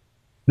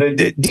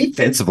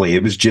 Defensively,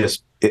 it was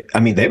just,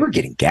 they were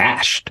getting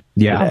gashed.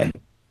 Yeah. Today.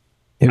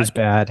 It was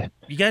bad.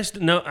 You guys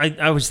know,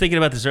 I was thinking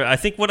about this. I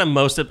think what I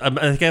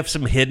think I have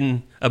some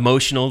hidden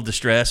emotional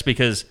distress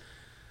because,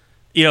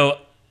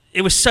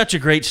 it was such a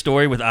great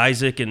story with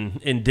Isaac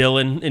and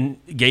Dylan and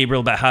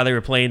Gabriel about how they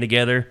were playing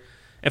together.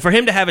 And for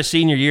him to have a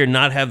senior year and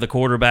not have the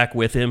quarterback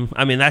with him,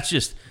 I mean, that's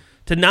just,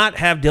 to not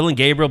have Dylan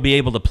Gabriel be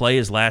able to play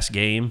his last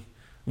game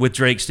with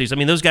Drake Stoops. I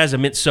mean, those guys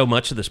have meant so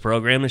much to this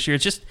program this year.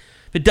 It's just,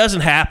 if it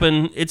doesn't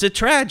happen, it's a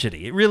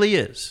tragedy. It really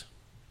is.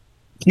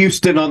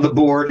 Houston on the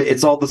board.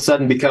 It's all of a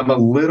sudden become a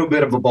little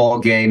bit of a ball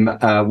game.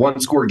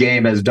 One-score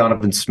game as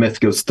Donovan Smith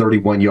goes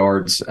 31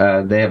 yards.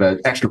 They have an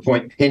extra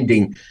point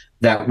pending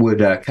that would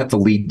cut the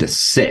lead to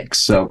 6.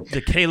 So the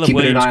Caleb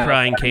Williams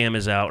crying cam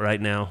is out right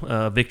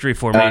now. Victory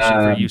formation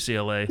for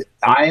UCLA.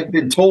 I have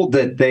been told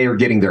that they are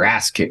getting their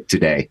ass kicked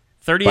today.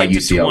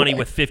 38-20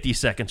 with 50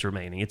 seconds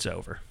remaining. It's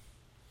over.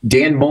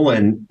 Dan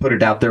Mullen put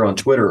it out there on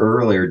Twitter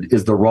earlier.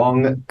 Is the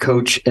wrong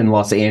coach in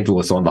Los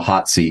Angeles on the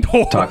hot seat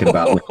talking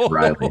about Lincoln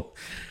Riley?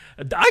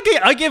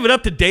 I give it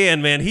up to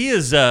Dan, man. He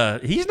is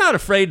he's not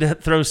afraid to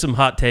throw some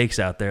hot takes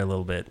out there a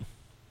little bit.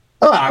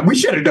 We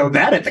should have known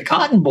that at the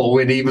Cotton Bowl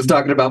when he was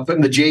talking about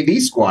putting the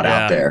JV squad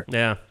out there.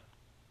 Yeah.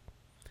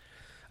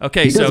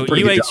 Okay, so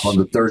UH on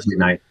the Thursday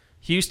night.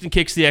 Houston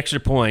kicks the extra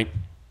point.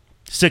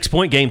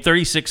 6-point game,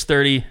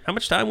 36-30. How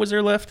much time was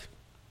there left?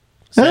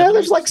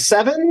 There's like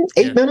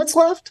 7-8 minutes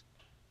left.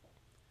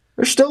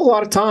 There's still a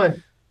lot of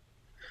time.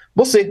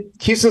 We'll see.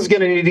 Houston's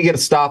going to need to get a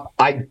stop.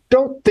 I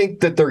don't think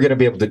that they're going to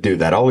be able to do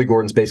that. Ollie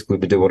Gordon's basically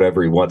been doing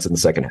whatever he wants in the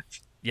second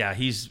half. Yeah,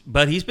 he's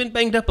been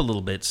banged up a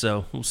little bit,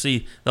 so we'll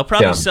see. They'll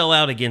probably sell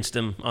out against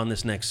him on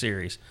this next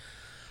series.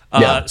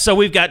 So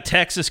we've got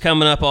Texas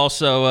coming up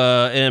also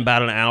in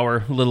about an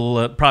hour.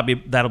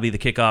 Probably that'll be the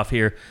kickoff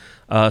here.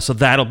 So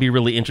that'll be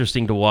really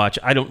interesting to watch.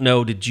 I don't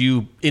know. Did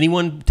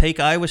anyone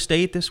take Iowa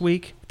State this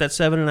week? That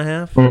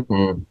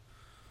 7.5?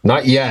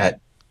 Not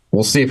yet.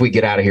 We'll see if we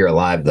get out of here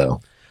alive,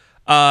 though.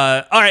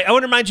 All right. I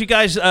want to remind you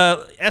guys,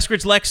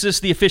 Eskridge Lexus,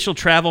 the official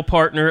travel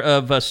partner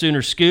of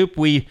Sooner Scoop.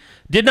 We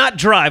did not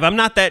drive. I'm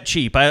not that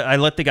cheap. I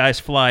let the guys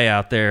fly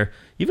out there.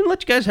 Even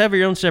let you guys have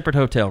your own separate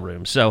hotel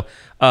room. So,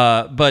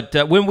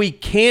 but when we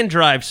can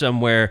drive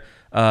somewhere,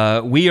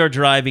 we are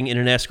driving in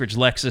an Eskridge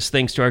Lexus,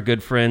 thanks to our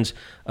good friends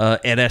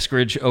at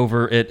Eskridge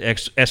over at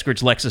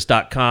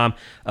eskridgelexus.com.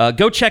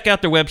 Go check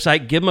out their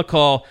website. Give them a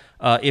call.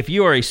 If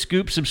you are a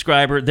Scoop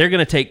subscriber, they're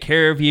going to take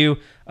care of you.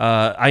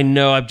 I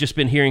know I've just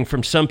been hearing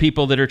from some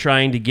people that are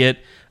trying to get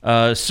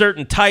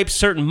certain types,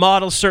 certain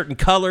models, certain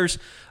colors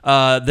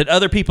that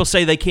other people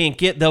say they can't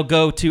get. They'll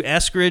go to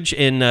Eskridge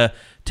and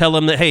tell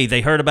them that, hey,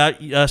 they heard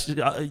about us.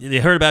 They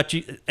heard about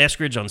you,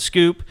 Eskridge, on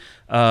Scoop,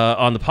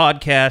 on the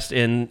podcast,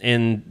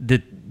 and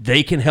that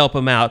they can help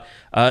them out.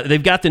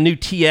 They've got the new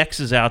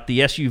TXs out,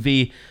 the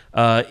SUV.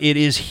 It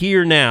is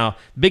here now,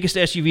 biggest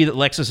SUV that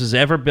Lexus has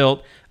ever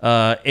built,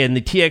 and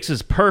the TX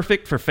is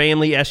perfect for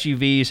family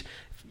SUVs.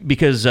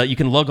 because you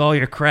can lug all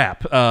your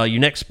crap. Your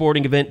next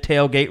sporting event,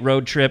 tailgate,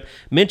 road trip.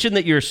 Mention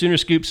that you're a Sooner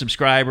Scoop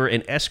subscriber,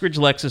 and Eskridge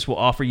Lexus will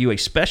offer you a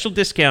special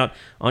discount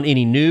on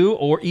any new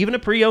or even a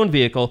pre-owned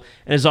vehicle.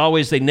 And as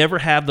always, they never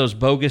have those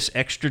bogus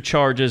extra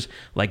charges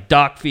like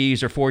dock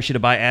fees or force you to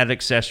buy added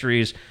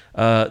accessories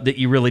that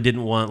you really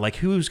didn't want. Like,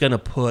 who's going to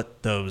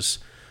put those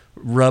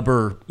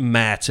rubber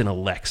mats in a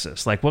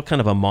Lexus? Like, what kind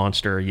of a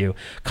monster are you?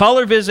 Call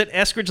or visit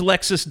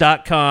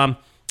EskridgeLexus.com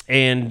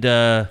and,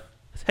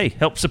 hey,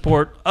 help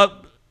support.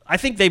 I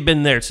think they've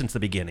been there since the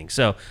beginning.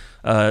 So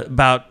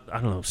about,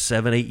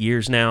 7-8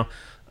 years now.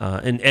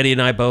 And Eddie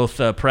and I both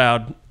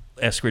proud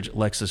Eskridge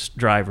Lexus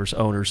drivers,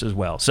 owners as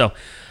well. So,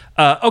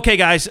 okay,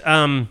 guys,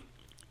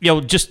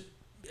 just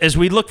as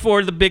we look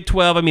forward to the Big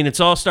 12, I mean, it's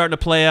all starting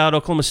to play out.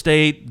 Oklahoma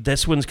State,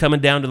 this one's coming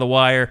down to the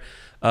wire.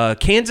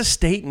 Kansas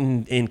State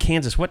and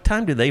Kansas, what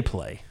time do they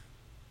play?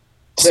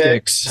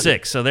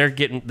 6. So they're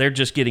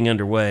just getting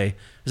underway.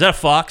 Is that a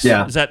Fox?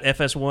 Yeah. Is that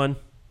FS1?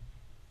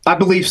 I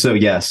believe so,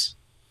 yes.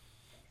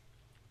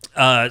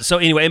 So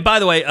anyway, and by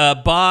the way,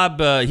 Bob,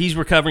 he's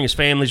recovering. His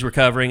family's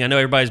recovering. I know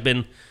everybody's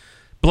been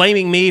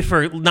blaming me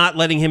for not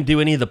letting him do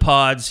any of the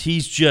pods.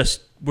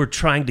 We're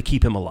trying to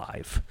keep him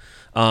alive.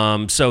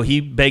 So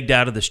he begged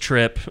out of this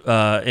trip.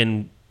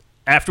 And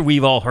after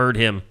we've all heard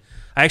him,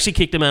 I actually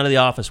kicked him out of the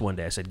office one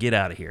day. I said, get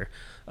out of here.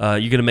 You're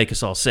going to make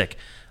us all sick.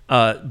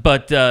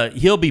 But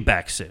he'll be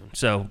back soon.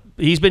 So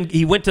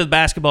he went to the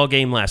basketball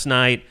game last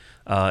night.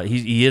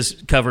 He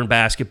is covering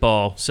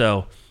basketball.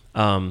 So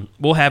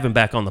we'll have him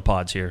back on the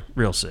pods here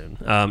real soon,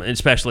 and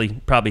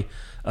especially probably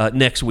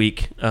next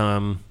week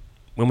when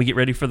we get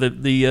ready for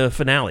the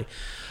finale.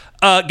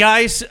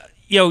 Guys,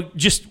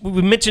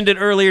 we mentioned it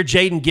earlier,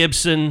 Jaden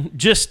Gibson,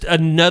 just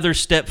another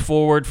step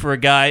forward for a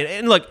guy.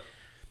 And look,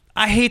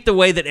 I hate the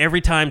way that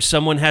every time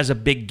someone has a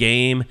big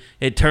game,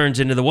 it turns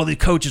into the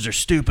coaches are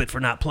stupid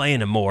for not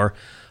playing him more.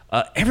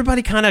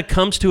 Everybody kind of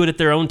comes to it at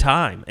their own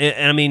time.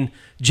 And I mean,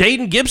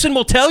 Jaden Gibson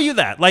will tell you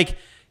that. Like,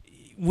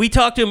 we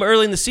talked to him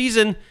early in the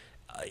season.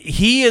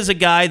 He is a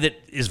guy that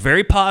is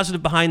very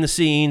positive behind the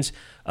scenes.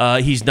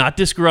 He's not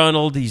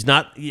disgruntled.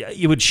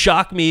 It would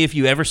shock me if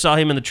you ever saw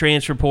him in the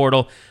transfer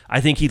portal.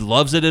 I think he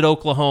loves it at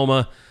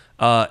Oklahoma.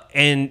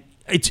 And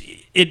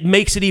it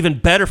makes it even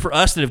better for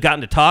us that have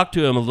gotten to talk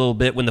to him a little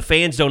bit when the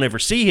fans don't ever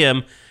see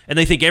him and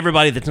they think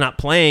everybody that's not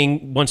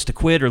playing wants to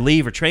quit or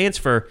leave or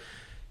transfer.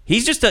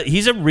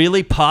 He's a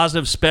really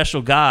positive,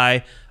 special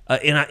guy.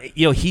 And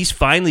he's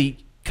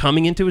finally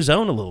coming into his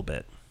own a little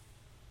bit.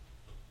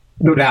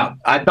 No doubt.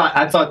 I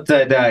thought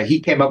that he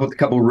came up with a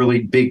couple of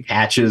really big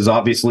catches.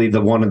 Obviously, the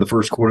one in the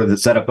first quarter that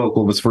set up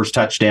Oklahoma's first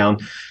touchdown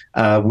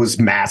was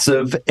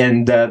massive,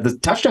 and the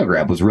touchdown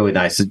grab was really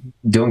nice.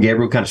 Dylan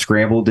Gabriel kind of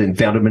scrambled and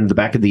found him in the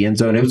back of the end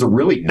zone. It was a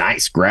really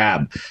nice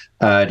grab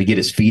to get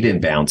his feet in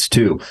bounds,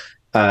 too.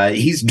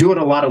 He's doing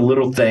a lot of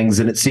little things,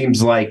 and it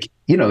seems like,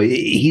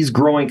 he's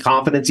growing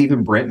confidence.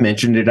 Even Brent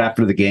mentioned it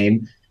after the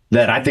game,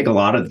 that I think a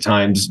lot of the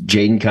times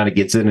Jaden kind of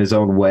gets in his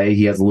own way.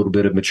 He has a little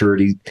bit of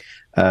maturity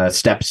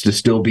steps to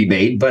still be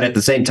made, but at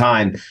the same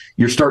time,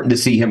 you're starting to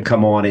see him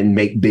come on and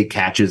make big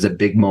catches at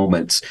big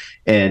moments,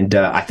 and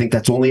I think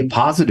that's only a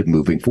positive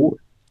moving forward.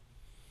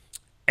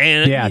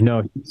 And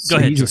go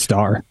ahead. He's a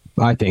star.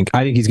 I think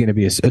he's going to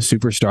be a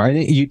superstar. I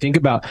think you think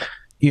about,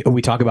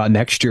 we talk about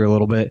next year a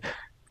little bit.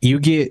 You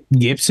get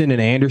Gibson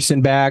and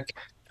Anderson back.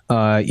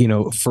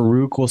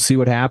 Farouk, we'll see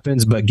what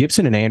happens, but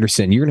Gibson and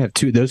Anderson, you're going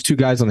to have those two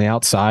guys on the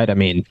outside. I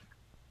mean,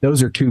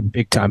 those are two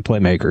big-time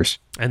playmakers.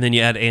 And then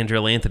you add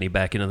Andrell Anthony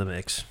back into the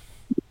mix.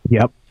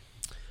 Yep.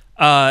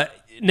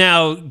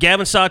 Now,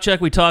 Gavin Sawchuk,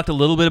 we talked a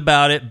little bit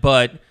about it,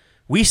 but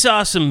we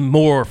saw some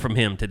more from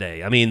him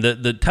today. I mean,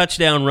 the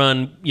touchdown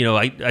run,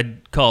 I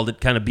called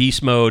it kind of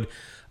beast mode.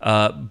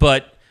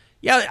 But,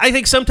 yeah, I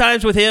think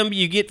sometimes with him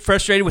you get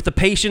frustrated with the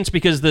patience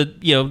because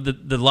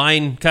the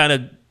line kind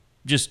of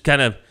just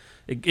kind of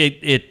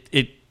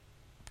it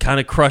kind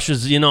of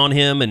crushes in on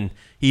him and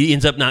he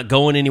ends up not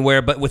going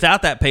anywhere. But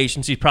without that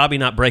patience, he's probably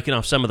not breaking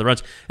off some of the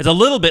runs. It's a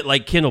little bit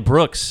like Kennedy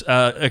Brooks,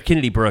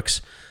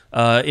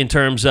 in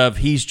terms of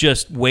he's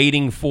just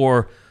waiting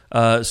for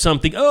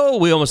something. Oh,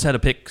 we almost had a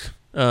pick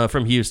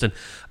from Houston.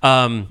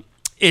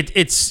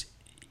 It's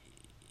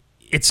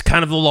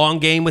kind of the long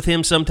game with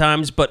him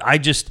sometimes, but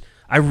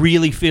I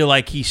really feel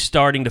like he's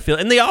starting to feel.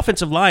 And the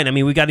offensive line, I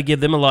mean, we got to give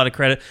them a lot of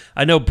credit.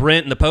 I know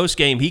Brent in the post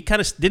game, he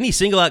kind of didn't he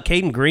single out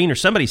Caden Green, or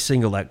somebody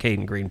singled out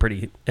Caden Green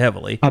pretty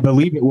heavily. I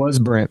believe it was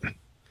Brent.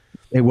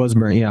 It was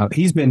Brent. Yeah,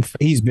 he's been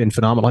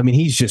phenomenal. I mean,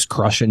 he's just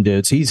crushing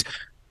dudes. He's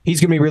going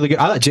to be really good.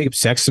 I thought Jacob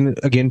Sexton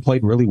again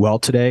played really well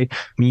today. I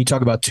mean, you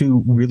talk about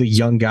two really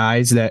young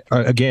guys that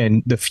are,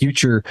 again, the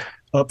future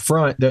up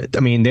front. They're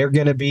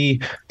going to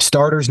be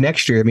starters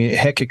next year. I mean,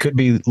 heck, it could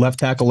be left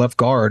tackle, left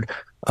guard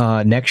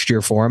next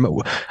year for him.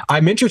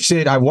 I'm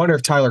interested. I wonder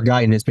if Tyler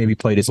Guyton has maybe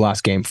played his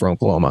last game for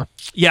Oklahoma.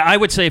 Yeah, I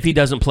would say if he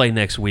doesn't play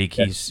next week,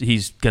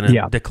 he's going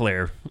to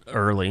declare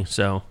early.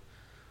 So,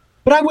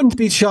 but I wouldn't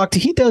be shocked.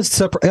 He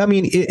does. I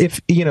mean, if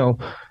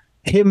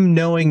him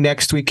knowing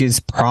next week is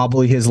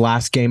probably his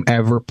last game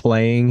ever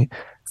playing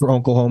for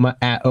Oklahoma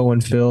at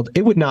Owen Field.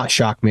 It would not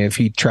shock me if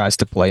he tries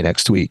to play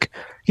next week.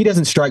 He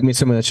doesn't strike me as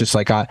someone that's just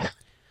like,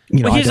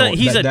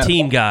 he's a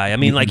team guy. I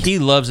mean, like, he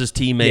loves his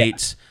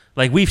teammates. Yeah.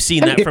 Like, we've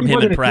seen that from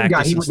him in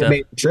practice. He wouldn't have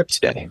made the trip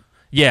today.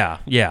 Yeah.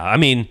 I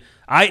mean,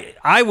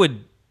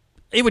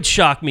 it would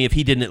shock me if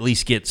he didn't at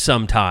least get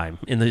some time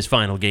in his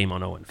final game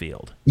on Owen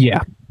Field.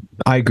 Yeah,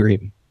 I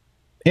agree.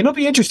 It'll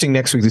be interesting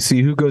next week to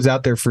see who goes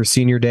out there for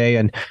senior day.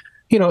 And,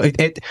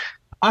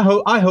 I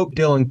hope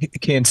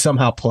Dylan can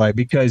somehow play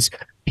because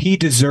he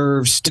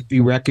deserves to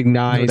be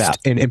recognized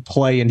and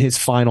play in his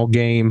final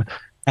game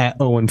at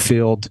Owen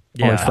Field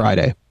on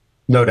Friday.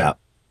 No doubt.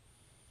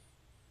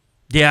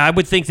 Yeah, I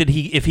would think that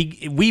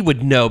we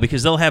would know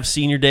because they'll have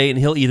senior day and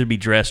he'll either be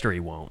dressed or he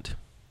won't.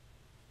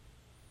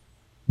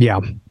 Yeah.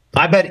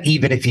 I bet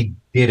even if he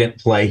didn't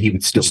play, he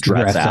would still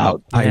dress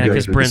out. Yeah,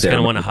 because Brent's going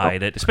to want to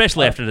hide it,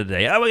 especially after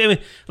today. I mean,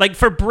 like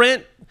for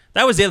Brent,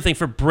 that was the other thing.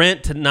 For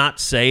Brent to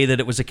not say that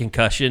it was a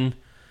concussion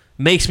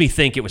makes me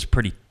think it was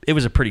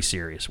a pretty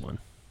serious one.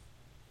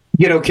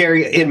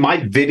 Kerry, in my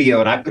video,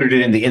 and I put it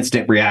in the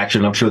instant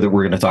reaction, I'm sure that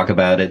we're going to talk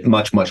about it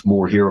much, much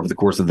more here over the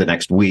course of the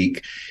next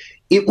week.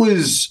 It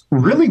was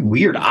really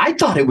weird. I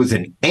thought it was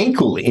an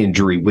ankle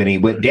injury when he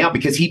went down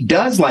because he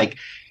goes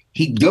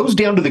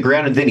down to the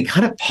ground and then he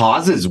kind of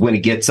pauses when he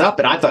gets up.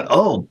 And I thought,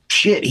 oh,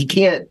 shit, he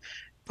can't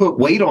put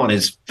weight on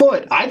his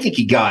foot. I think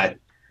he got,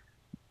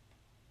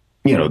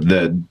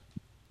 the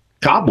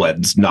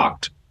cobwebs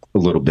knocked a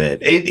little bit.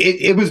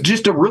 It was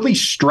just a really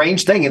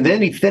strange thing. And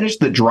then he finished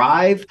the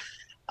drive.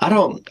 I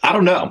don't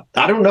know.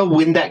 I don't know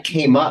when that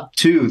came up,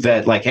 too,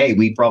 that, like, hey,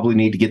 we probably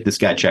need to get this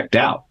guy checked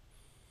out.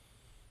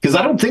 Because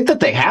I don't think that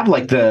they have,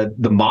 like, the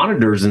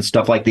monitors and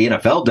stuff like the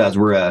NFL does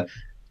where a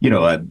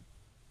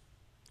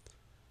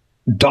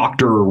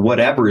doctor or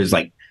whatever is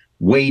like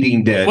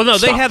waiting to. Well, no,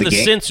 they have the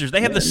sensors.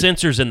 They have the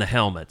sensors in the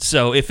helmet.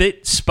 So if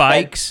it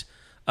spikes,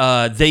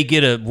 they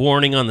get a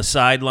warning on the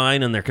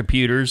sideline on their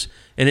computers,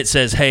 and it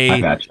says,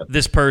 "Hey,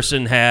 this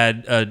person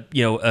had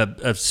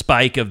a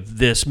spike of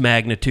this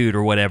magnitude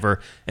or whatever."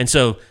 And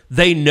so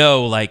they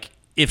know, like,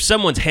 if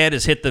someone's head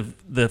has hit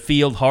the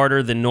field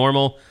harder than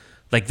normal,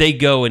 like they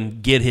go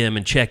and get him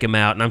and check him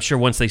out. And I'm sure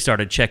once they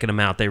started checking him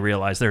out, they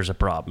realized there's a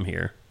problem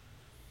here.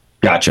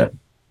 Gotcha.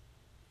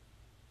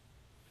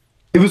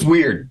 It was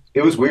weird.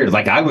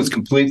 Like I was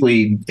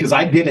completely, because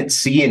I didn't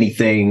see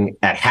anything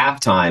at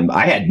halftime.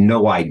 I had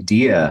no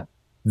idea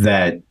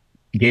that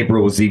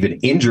Gabriel was even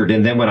injured.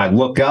 And then when I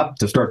look up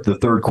to start the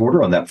third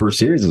quarter on that first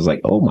series, I was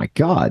like, oh my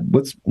God,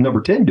 what's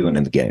number 10 doing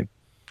in the game?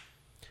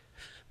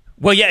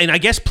 Well, yeah, and I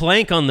guess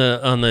Plank on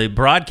the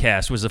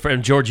broadcast was the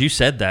friend. George, you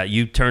said that.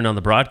 You turned on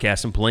the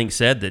broadcast, and Plank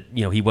said that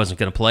he wasn't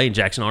going to play, and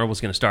Jackson Arnold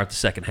was going to start the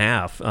second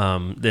half.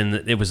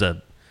 Then it was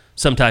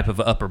some type of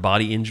upper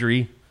body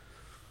injury.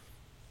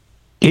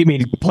 I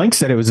mean, Plank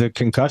said it was a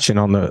concussion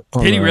on the.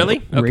 Did he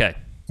really? Okay.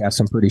 Yes,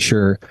 I'm pretty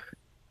sure.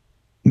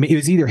 It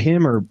was either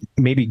him or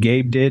maybe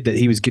Gabe did that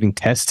he was getting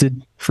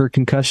tested for a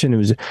concussion. It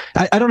was.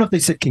 I don't know if they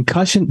said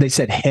concussion. They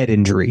said head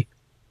injury.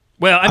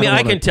 Well, I mean,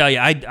 I can tell you,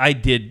 I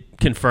did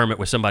confirm it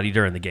with somebody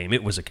during the game.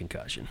 It was a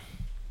concussion.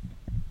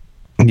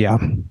 Yeah.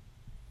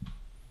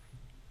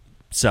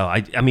 So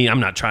I mean,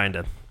 I'm not trying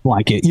to.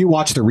 Like it. You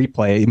watch the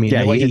replay. I mean,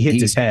 yeah, he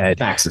hits his head.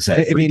 Backs his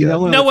head. I mean,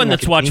 no one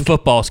that's watched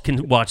football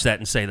can watch that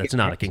and say that's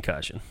not a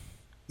concussion.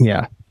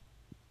 Yeah.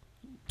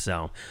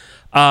 So,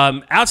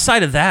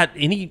 outside of that,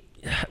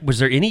 was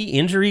there any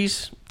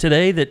injuries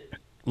today that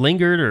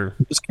lingered or?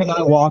 Just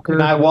Kenai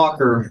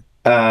Walker.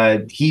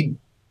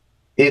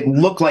 It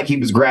looked like he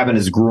was grabbing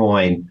his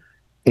groin,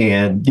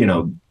 and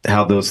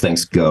how those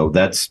things go.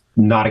 That's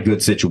not a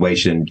good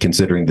situation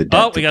considering the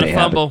depth. Oh, we got a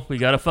fumble. We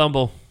got a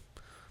fumble.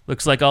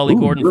 Looks like Ollie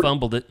Gordon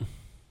fumbled it.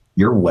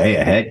 You're way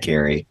ahead,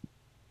 Kerry.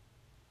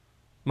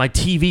 My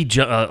TV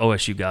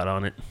OSU got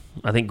on it.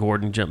 I think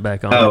Gordon jumped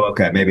back on it. Oh,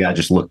 okay. Maybe I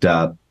just looked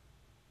up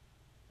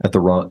at the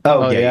wrong.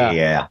 Oh,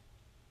 yeah.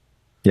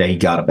 Yeah, he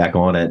got it back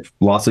on it.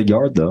 Lost a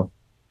yard, though.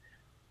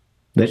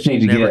 They just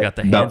need to get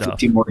about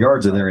 15 more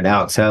yards in there in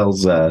Alex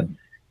Hell's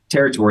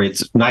territory.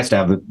 It's nice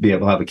to be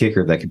able to have a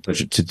kicker that can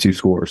push it to 2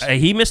 scores.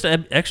 He missed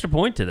an extra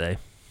point today.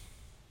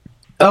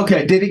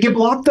 Okay. Did he get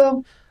blocked,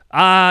 though?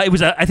 I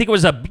think it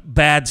was a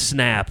bad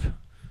snap,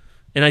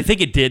 and I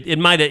think it did. He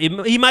might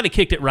have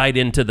kicked it right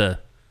into the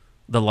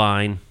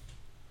line.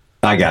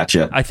 I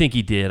gotcha. I think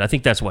he did. I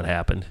think that's what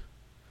happened.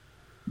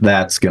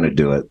 That's going to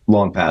do it.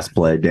 Long pass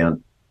play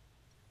down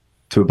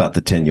to about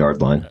the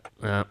 10-yard line.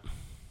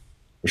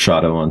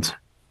 Rashad Owens.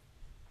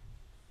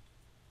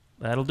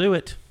 That'll do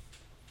it.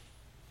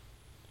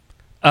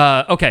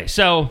 Okay,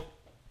 so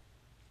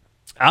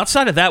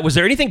outside of that, was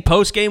there anything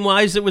post-game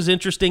wise that was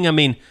interesting? I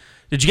mean,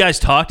 did you guys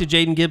talk to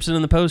Jaden Gibson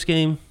in the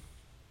post-game?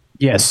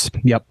 Yes.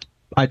 Yep.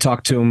 I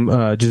talked to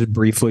him just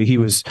briefly. He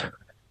was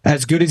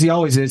as good as he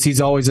always is.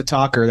 He's always a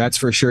talker, that's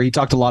for sure. He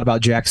talked a lot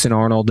about Jackson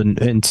Arnold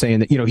and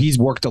saying that, he's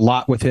worked a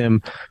lot with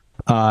him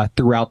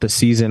throughout the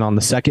season on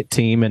the second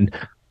team. And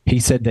he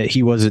said that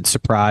he wasn't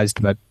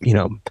surprised by,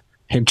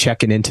 him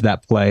checking into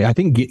that play. I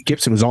think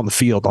Gibson was on the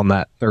field on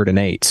that 3rd and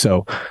 8.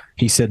 So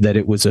he said that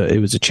it was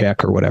a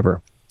check or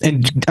whatever.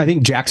 And I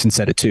think Jackson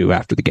said it too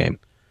after the game.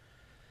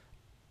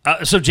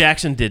 So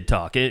Jackson did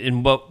talk,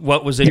 and what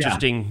was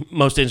interesting,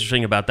 most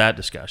interesting about that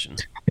discussion?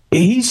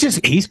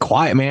 He's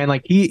quiet, man.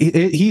 Like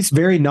he's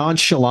very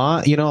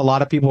nonchalant. A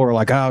lot of people were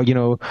like,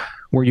 "Oh,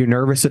 were you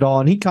nervous at all?"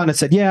 And he kind of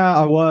said, "Yeah,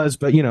 I was,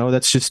 but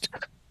that's just,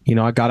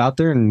 I got out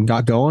there and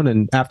got going."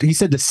 And after he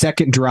said the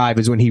second drive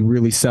is when he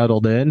really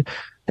settled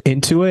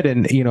into it,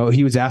 and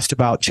he was asked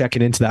about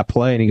checking into that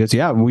play, and he goes,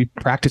 "Yeah, we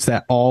practiced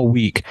that all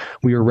week.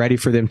 We were ready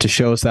for them to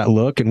show us that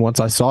look, and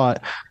once I saw it,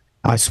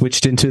 I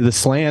switched into the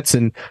slants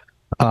and."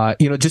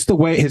 Just the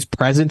way his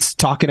presence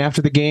talking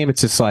after the game,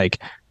 it's just like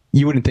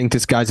you wouldn't think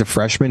this guy's a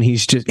freshman. He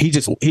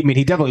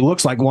definitely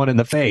looks like one in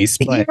the face.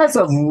 But he has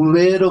a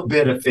little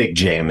bit of fig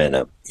jam in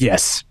him.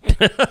 Yes,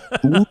 a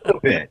little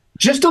bit,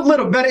 just a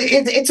little bit.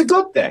 It's a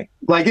good thing.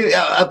 Like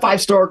a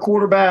 5-star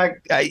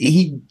quarterback,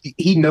 he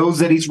knows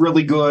that he's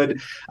really good.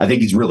 I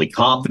think he's really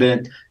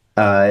confident.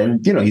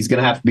 And he's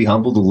going to have to be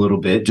humbled a little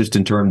bit, just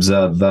in terms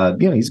of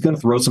he's going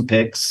to throw some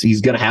picks.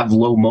 He's going to have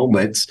low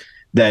moments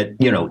that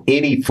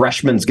any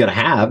freshman's going to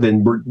have,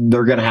 and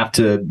they're going to have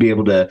to be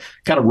able to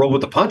kind of roll with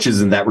the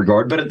punches in that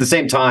regard. But at the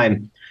same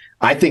time,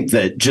 I think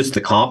that just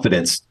the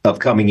confidence of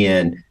coming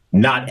in,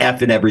 not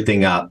effing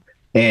everything up,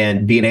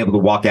 and being able to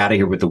walk out of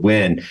here with a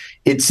win,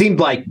 it seemed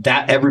like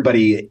that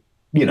everybody,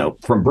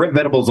 from Brent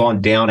Venables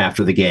on down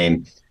after the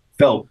game,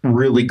 felt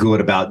really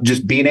good about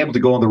just being able to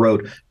go on the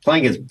road,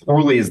 playing as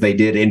poorly as they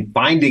did, and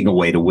finding a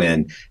way to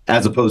win,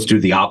 as opposed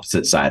to the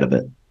opposite side of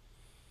it.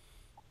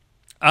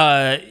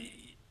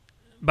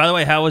 By the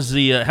way, how was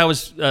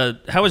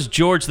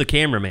George the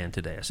cameraman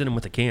today? I sent him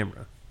with a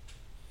camera.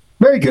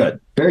 Very good,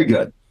 very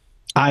good.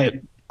 I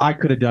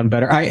could have done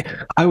better.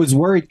 I was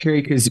worried,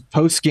 Kerry, because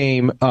post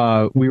game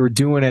we were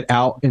doing it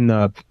out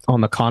on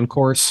the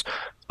concourse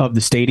of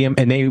the stadium,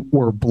 and they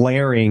were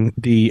blaring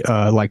the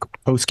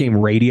post game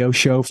radio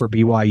show for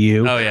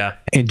BYU. Oh yeah,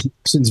 and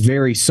Jackson's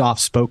very soft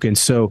spoken,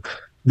 so.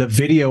 The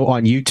video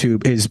on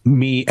YouTube is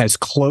me as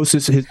close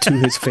to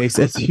his face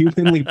as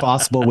humanly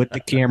possible with the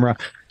camera,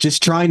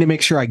 just trying to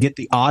make sure I get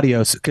the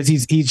audio, because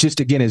he's just,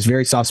 again, is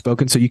very soft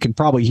spoken, so you can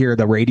probably hear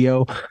the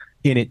radio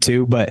in it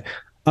too. But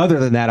other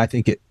than that, I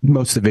think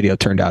most of the video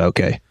turned out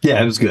okay. Yeah,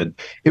 it was good.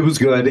 It was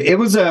good. It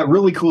was a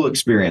really cool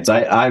experience.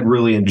 I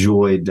really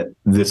enjoyed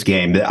this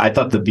game. I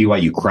thought the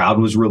BYU crowd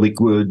was really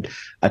good.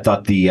 I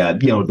thought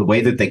the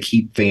way that they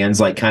keep fans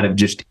kind of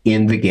just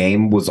in the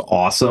game was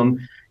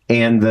awesome.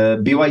 And the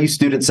BYU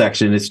student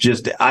section, it's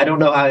just, I don't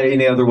know how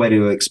any other way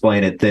to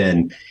explain it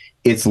than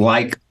it's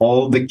like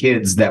all the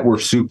kids that were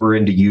super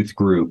into youth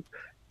group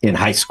in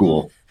high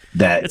school.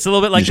 That it's a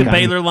little bit like the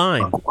Baylor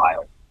line.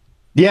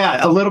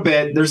 Yeah, a little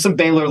bit. There's some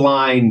Baylor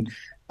line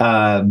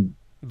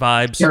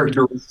vibes,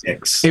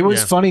 characteristics. It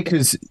was funny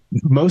because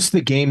most of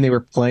the game they were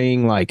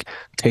playing like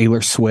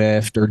Taylor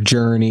Swift or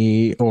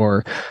Journey,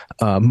 or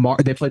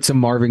they played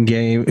some Marvin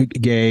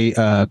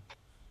Gaye.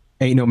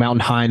 Ain't No Mountain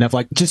High Enough,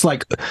 just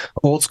like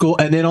old school.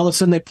 And then all of a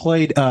sudden they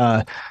played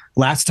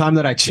Last Time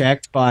That I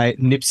Checked by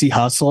Nipsey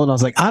Hussle, and I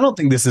was like, I don't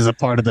think this is a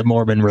part of the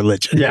Mormon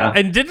religion. Yeah.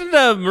 And didn't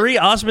Marie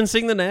Osmond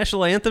sing the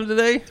national anthem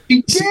today?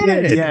 She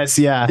did. Yes,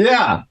 yeah.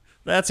 Yeah.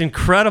 That's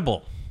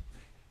incredible.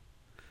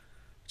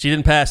 She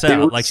didn't pass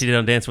out like she did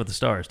on Dance with the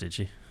Stars, did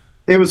she?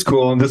 It was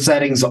cool, and the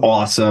setting's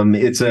awesome.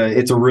 It's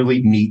a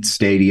really neat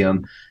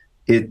stadium.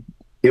 It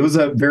was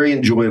a very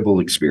enjoyable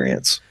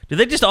experience. Do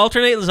they just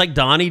alternate? It's like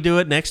Donnie do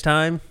it next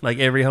time, like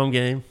every home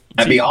game?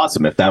 That'd be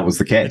awesome if that was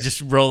the case.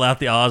 Just roll out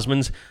the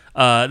Osmonds.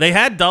 They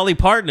had Dolly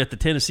Parton at the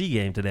Tennessee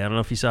game today. I don't know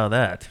if you saw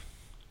that.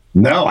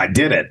 No, I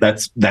didn't.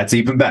 That's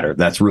even better.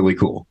 That's really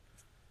cool.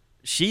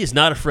 She is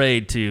not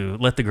afraid to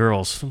let the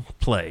girls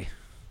play.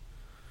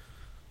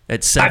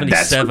 At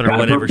 77 or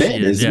whatever she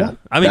is. Yeah.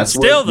 I mean,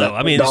 still, though.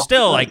 I mean, it's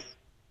still like,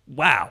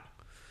 wow.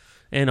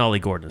 And Ollie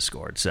Gordon has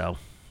scored, so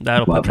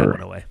that'll put that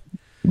one away.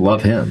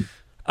 Love him.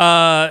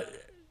 By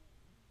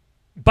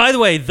the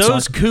way,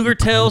 those cougar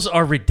tails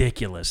are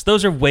ridiculous.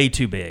 Those are way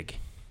too big.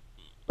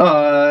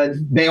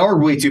 They are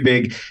way too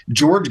big.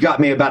 George got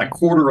me about a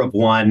quarter of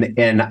one,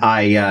 and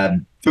I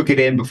took it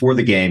in before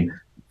the game.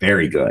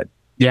 Very good.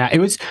 Yeah,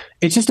 it's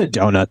just a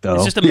donut, though.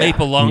 It's just a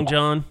maple long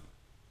john.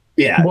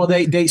 Yeah. Well,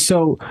 they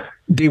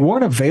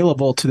weren't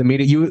available to the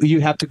media.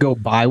 You have to go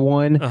buy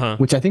one,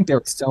 which I think they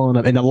were selling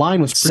them, and the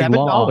line was pretty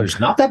long. $7,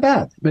 not that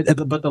bad.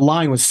 But the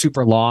line was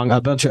super long.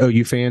 A bunch of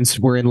OU fans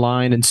were in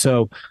line, and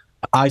so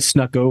I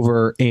snuck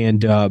over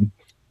and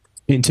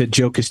into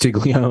Joe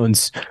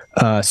Castiglione's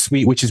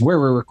suite, which is where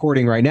we're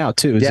recording right now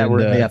too. Yeah,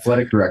 we're in the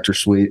athletic director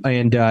suite,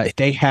 and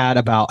they had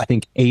about, I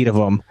think, 8 of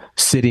them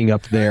sitting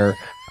up there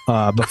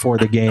before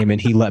the game,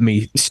 and he let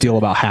me steal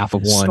about half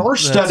of one.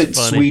 Star-studded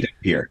suite up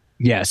here.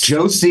 Yes.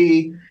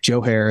 Josie,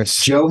 Joe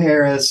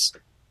Harris,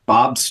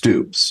 Bob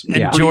Stoops.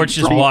 And George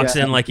just walks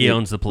in like he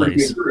owns the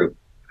place.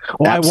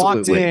 Well, I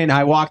walked in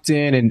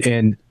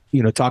and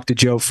talked to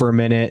Joe for a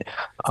minute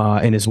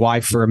and his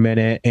wife for a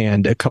minute,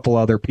 and a couple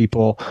other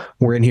people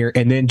were in here.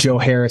 And then Joe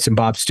Harris and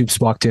Bob Stoops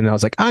walked in, and I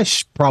was like, I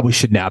probably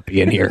should not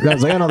be in here. I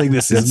was like, I don't think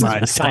this is my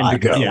time to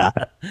go. Yeah.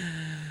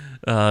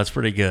 It's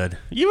pretty good.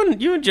 You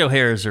and Joe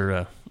Harris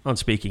are on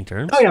speaking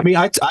terms. Oh yeah, I mean,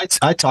 I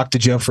talked to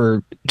Joe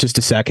for just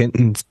a second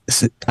and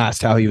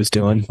asked how he was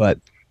doing, but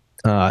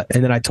and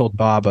then I told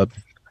Bob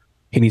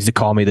he needs to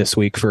call me this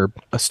week for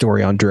a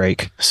story on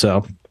Drake.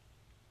 So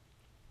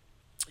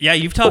yeah,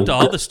 you've talked to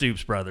all the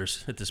Stoops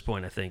brothers at this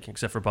point, I think,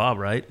 except for Bob,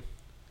 right?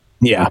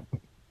 yeah.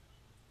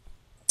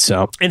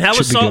 So And how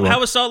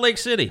was Salt Lake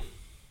City?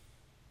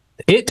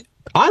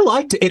 I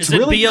liked it. It's Is it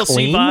really BLC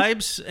clean.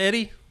 vibes,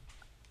 Eddie?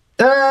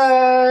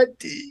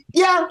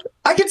 Yeah,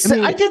 I could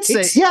say. I could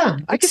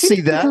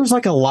see that. There's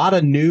like a lot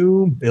of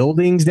new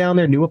buildings down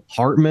there, new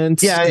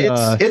apartments.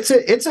 Yeah,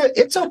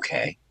 it's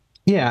okay.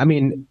 Yeah, I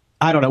mean,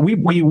 I don't know.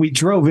 We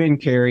drove in,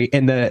 Carrie,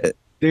 and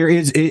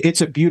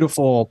it's a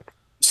beautiful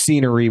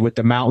scenery with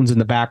the mountains in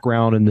the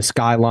background and the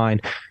skyline.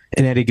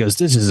 And Eddie goes,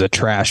 "This is a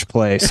trash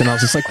place." And I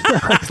was just like,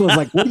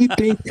 "What do you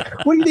think?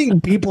 What do you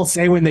think people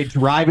say when they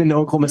drive into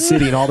Oklahoma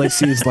City and all they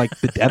see is like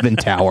the Devon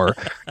Tower?"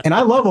 And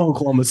I love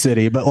Oklahoma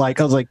City, but like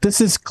I was like,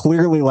 "This is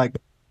clearly like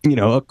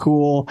a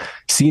cool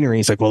scenery."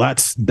 He's like, "Well,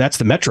 that's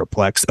the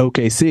Metroplex,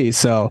 OKC."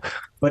 So,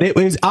 but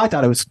I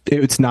thought it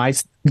was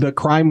nice. The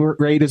crime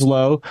rate is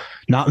low.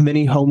 Not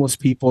many homeless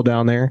people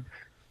down there,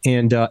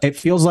 and it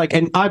feels like.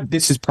 And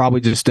this is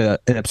probably just an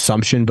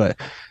assumption, but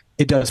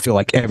it does feel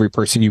like every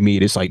person you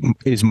meet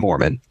is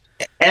Mormon.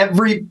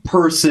 Every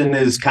person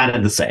is kind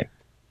of the same.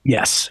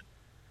 Yes.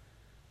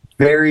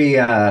 Very,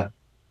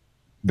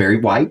 very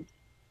white.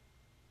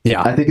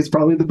 Yeah. I think it's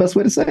probably the best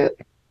way to say it.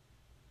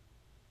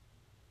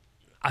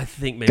 I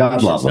think maybe God we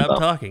should love them, stop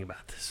though. talking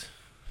about this.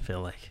 I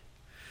feel like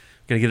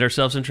we're gonna get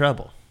ourselves in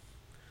trouble.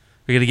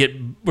 We're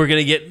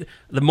gonna get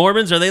the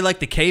Mormons. Are they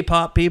like the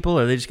K-pop people?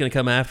 Or are they just gonna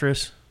come after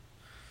us?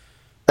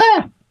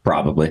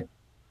 Probably.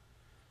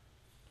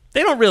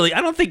 They don't really.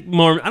 I don't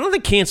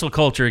think cancel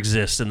culture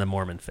exists in the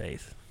Mormon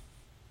faith.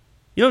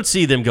 You don't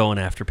see them going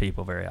after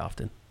people very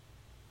often.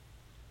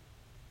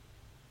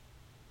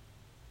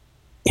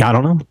 Yeah, I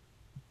don't know.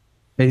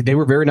 They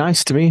were very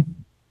nice to me.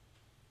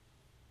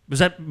 Was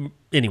that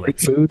anyway?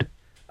 Great food.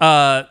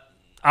 All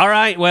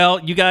right. Well,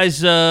 you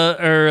guys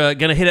are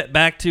gonna hit it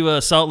back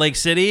to Salt Lake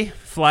City.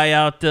 Fly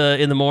out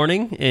in the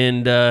morning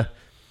and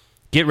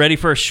get ready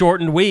for a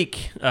shortened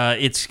week.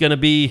 It's gonna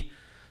be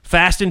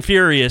fast and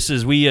furious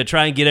as we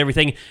try and get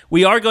everything.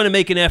 We are going to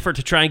make an effort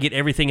to try and get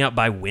everything out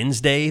by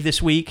Wednesday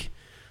this week,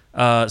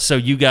 so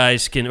you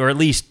guys can, or at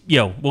least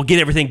we'll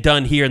get everything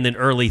done here and then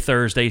early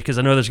Thursday, because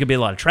I know there's going to be a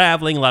lot of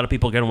traveling. A lot of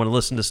people are going to want to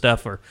listen to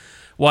stuff or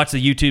watch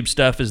the YouTube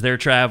stuff as they're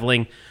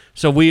traveling.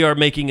 So we are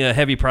making a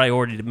heavy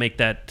priority to make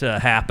that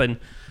happen.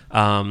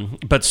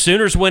 But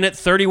Sooners win it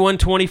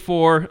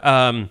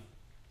 31-24.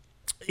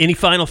 Any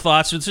final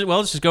thoughts? Let's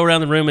just go around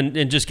the room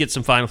and just get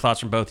some final thoughts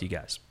from both of you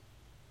guys.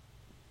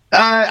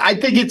 I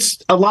think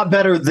it's a lot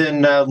better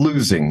than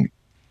losing.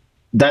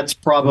 That's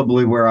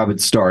probably where I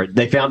would start.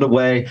 They found a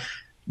way.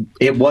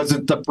 It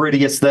wasn't the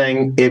prettiest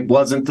thing. It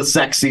wasn't the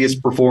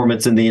sexiest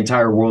performance in the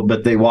entire world,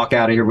 but they walk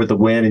out of here with a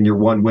win, and you're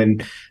one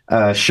win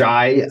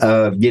shy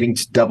of getting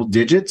to double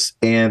digits.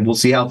 And we'll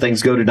see how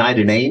things go tonight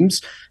in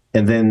Ames.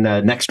 And then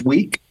next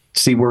week,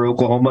 see where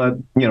Oklahoma,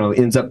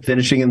 ends up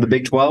finishing in the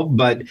Big 12.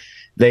 But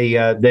they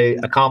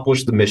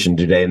accomplished the mission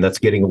today, and that's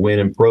getting a win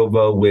in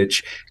Provo,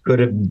 which could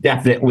have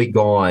definitely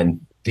gone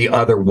the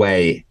other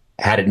way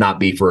had it not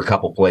be for a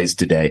couple plays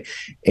today.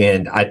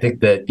 And I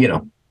think that,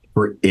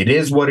 it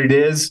is what it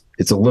is.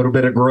 It's a little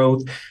bit of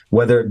growth,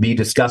 whether it be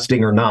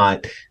disgusting or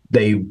not.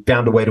 They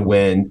found a way to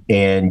win,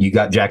 and you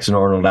got Jackson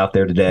Arnold out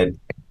there today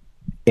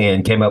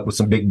and came up with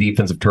some big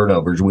defensive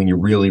turnovers when you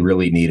really,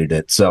 really needed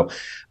it. So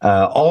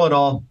all in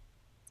all,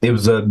 it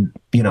was a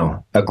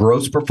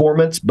gross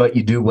performance, but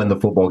you do win the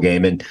football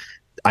game. And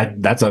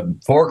that's a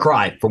far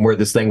cry from where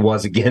this thing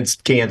was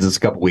against Kansas a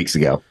couple weeks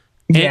ago.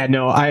 Yeah,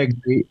 no, I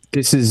agree.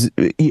 This is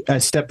a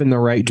step in the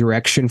right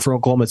direction for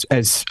Oklahoma.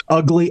 As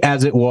ugly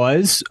as it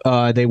was,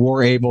 they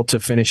were able to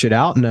finish it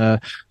out.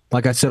 And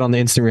like I said on the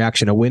instant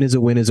reaction, a win is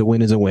a win is a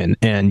win is a win.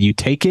 And you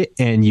take it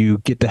and you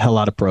get the hell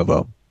out of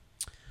Provo.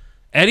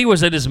 Eddie,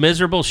 was it as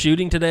miserable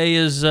shooting today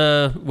as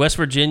West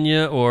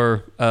Virginia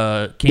or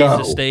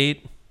Kansas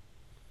State?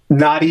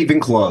 Not even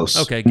close.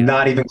 Okay, good.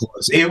 Not even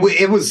close. It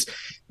was,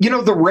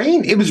 the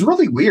rain, it was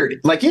really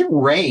weird. Like, it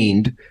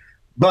rained,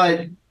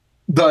 but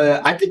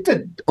I think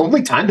the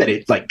only time that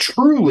it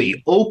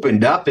truly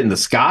opened up in the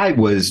sky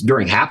was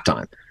during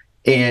halftime,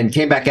 and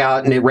came back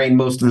out, and it rained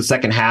most of the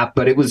second half,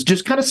 but it was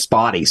just kind of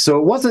spotty. So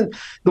it wasn't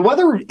the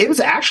weather. It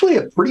was actually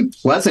a pretty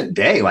pleasant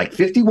day, like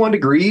 51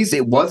 degrees.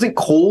 It wasn't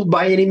cold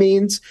by any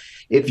means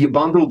if you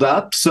bundled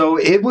up. So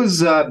it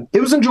was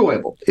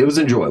enjoyable. It was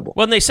enjoyable.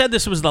 Well, and they said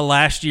this was the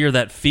last year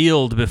that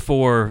field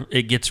before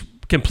it gets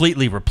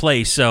completely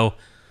replaced. So,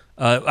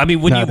 when you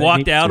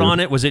walked out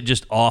on it, was it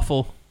just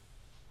awful?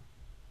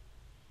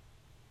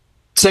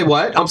 Say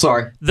what? I'm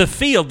sorry. The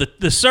field,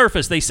 the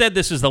surface, they said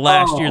this is the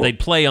last year they'd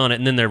play on it,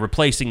 and then they're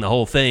replacing the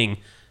whole thing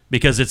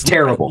because it's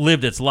terrible.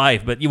 Lived its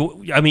life. But,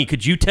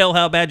 could you tell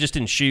how bad just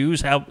in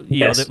shoes, how,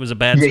 yes. that was a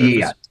bad surface?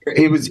 Yeah.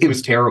 It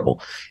was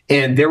terrible.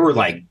 And there were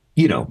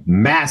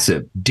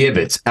massive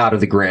divots out of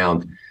the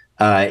ground.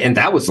 And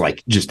that was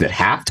like just at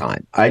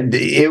halftime.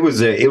 It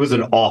was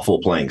an awful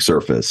playing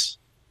surface.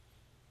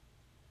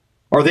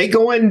 Are they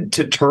going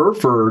to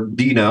turf, or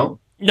do you know?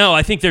 No,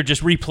 I think they're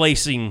just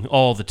replacing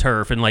all the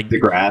turf and like the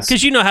grass.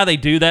 Because you know how they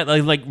do that,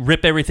 like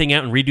rip everything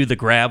out and redo the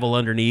gravel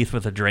underneath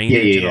with the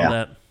drainage and all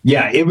that.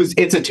 Yeah,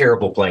 it's a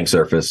terrible playing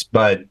surface,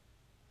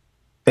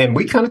 and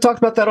we kind of talked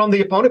about that on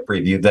the opponent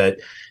preview that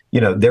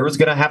there was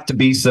going to have to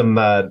be some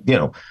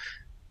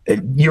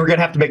you were going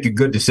to have to make a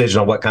good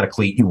decision on what kind of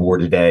cleat you wore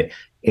today,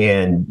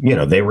 and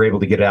they were able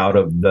to get out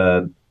of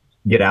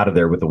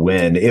there with a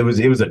win. It was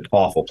an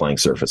awful playing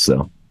surface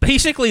though.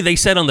 Basically, they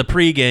said on the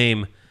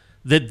pregame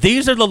that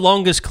these are the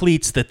longest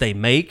cleats that they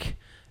make,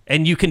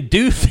 and you can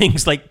do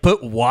things like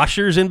put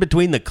washers in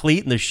between the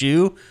cleat and the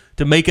shoe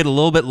to make it a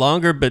little bit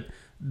longer, but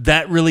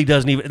that really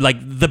doesn't even, like,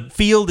 the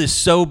field is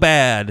so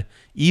bad,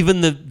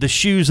 even the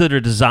shoes that are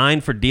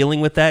designed for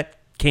dealing with that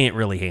can't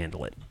really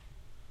handle it.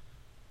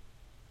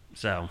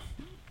 So,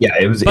 yeah,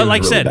 it was. But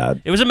like I really said,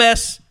 bad. It was a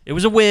mess. It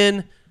was a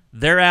win.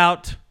 They're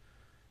out.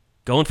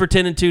 Going for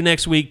 10-2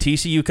 next week.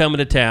 TCU coming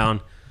to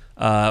town.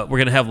 We're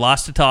going to have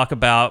lots to talk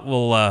about.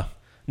 We'll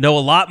know a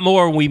lot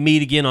more when we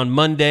meet again on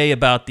Monday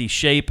about the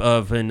shape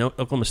of, and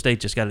Oklahoma State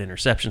just got an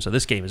interception, so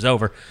this game is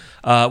over.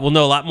 We'll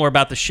know a lot more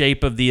about the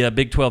shape of the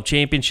Big 12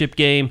 championship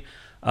game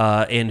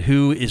and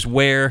who is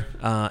where,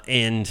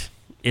 and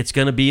it's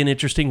going to be an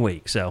interesting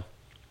week. So,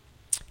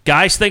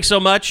 guys, thanks so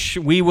much.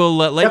 We will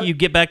let you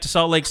get back to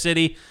Salt Lake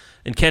City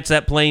and catch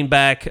that plane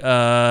back.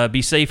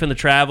 Be safe in the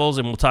travels,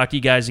 and we'll talk to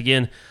you guys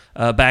again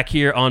back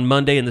here on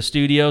Monday in the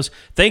studios.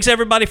 Thanks,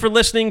 everybody, for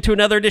listening to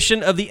another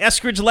edition of the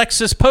Eskridge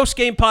Lexus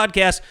Postgame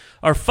Podcast.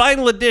 Our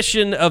final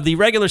edition of the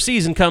regular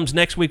season comes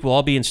next week. We'll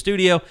all be in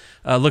studio.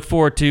 Look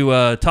forward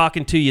to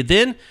talking to you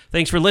then.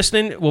 Thanks for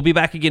listening. We'll be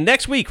back again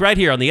next week right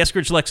here on the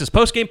Eskridge Lexus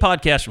Postgame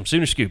Podcast from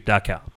Soonerscoop.com.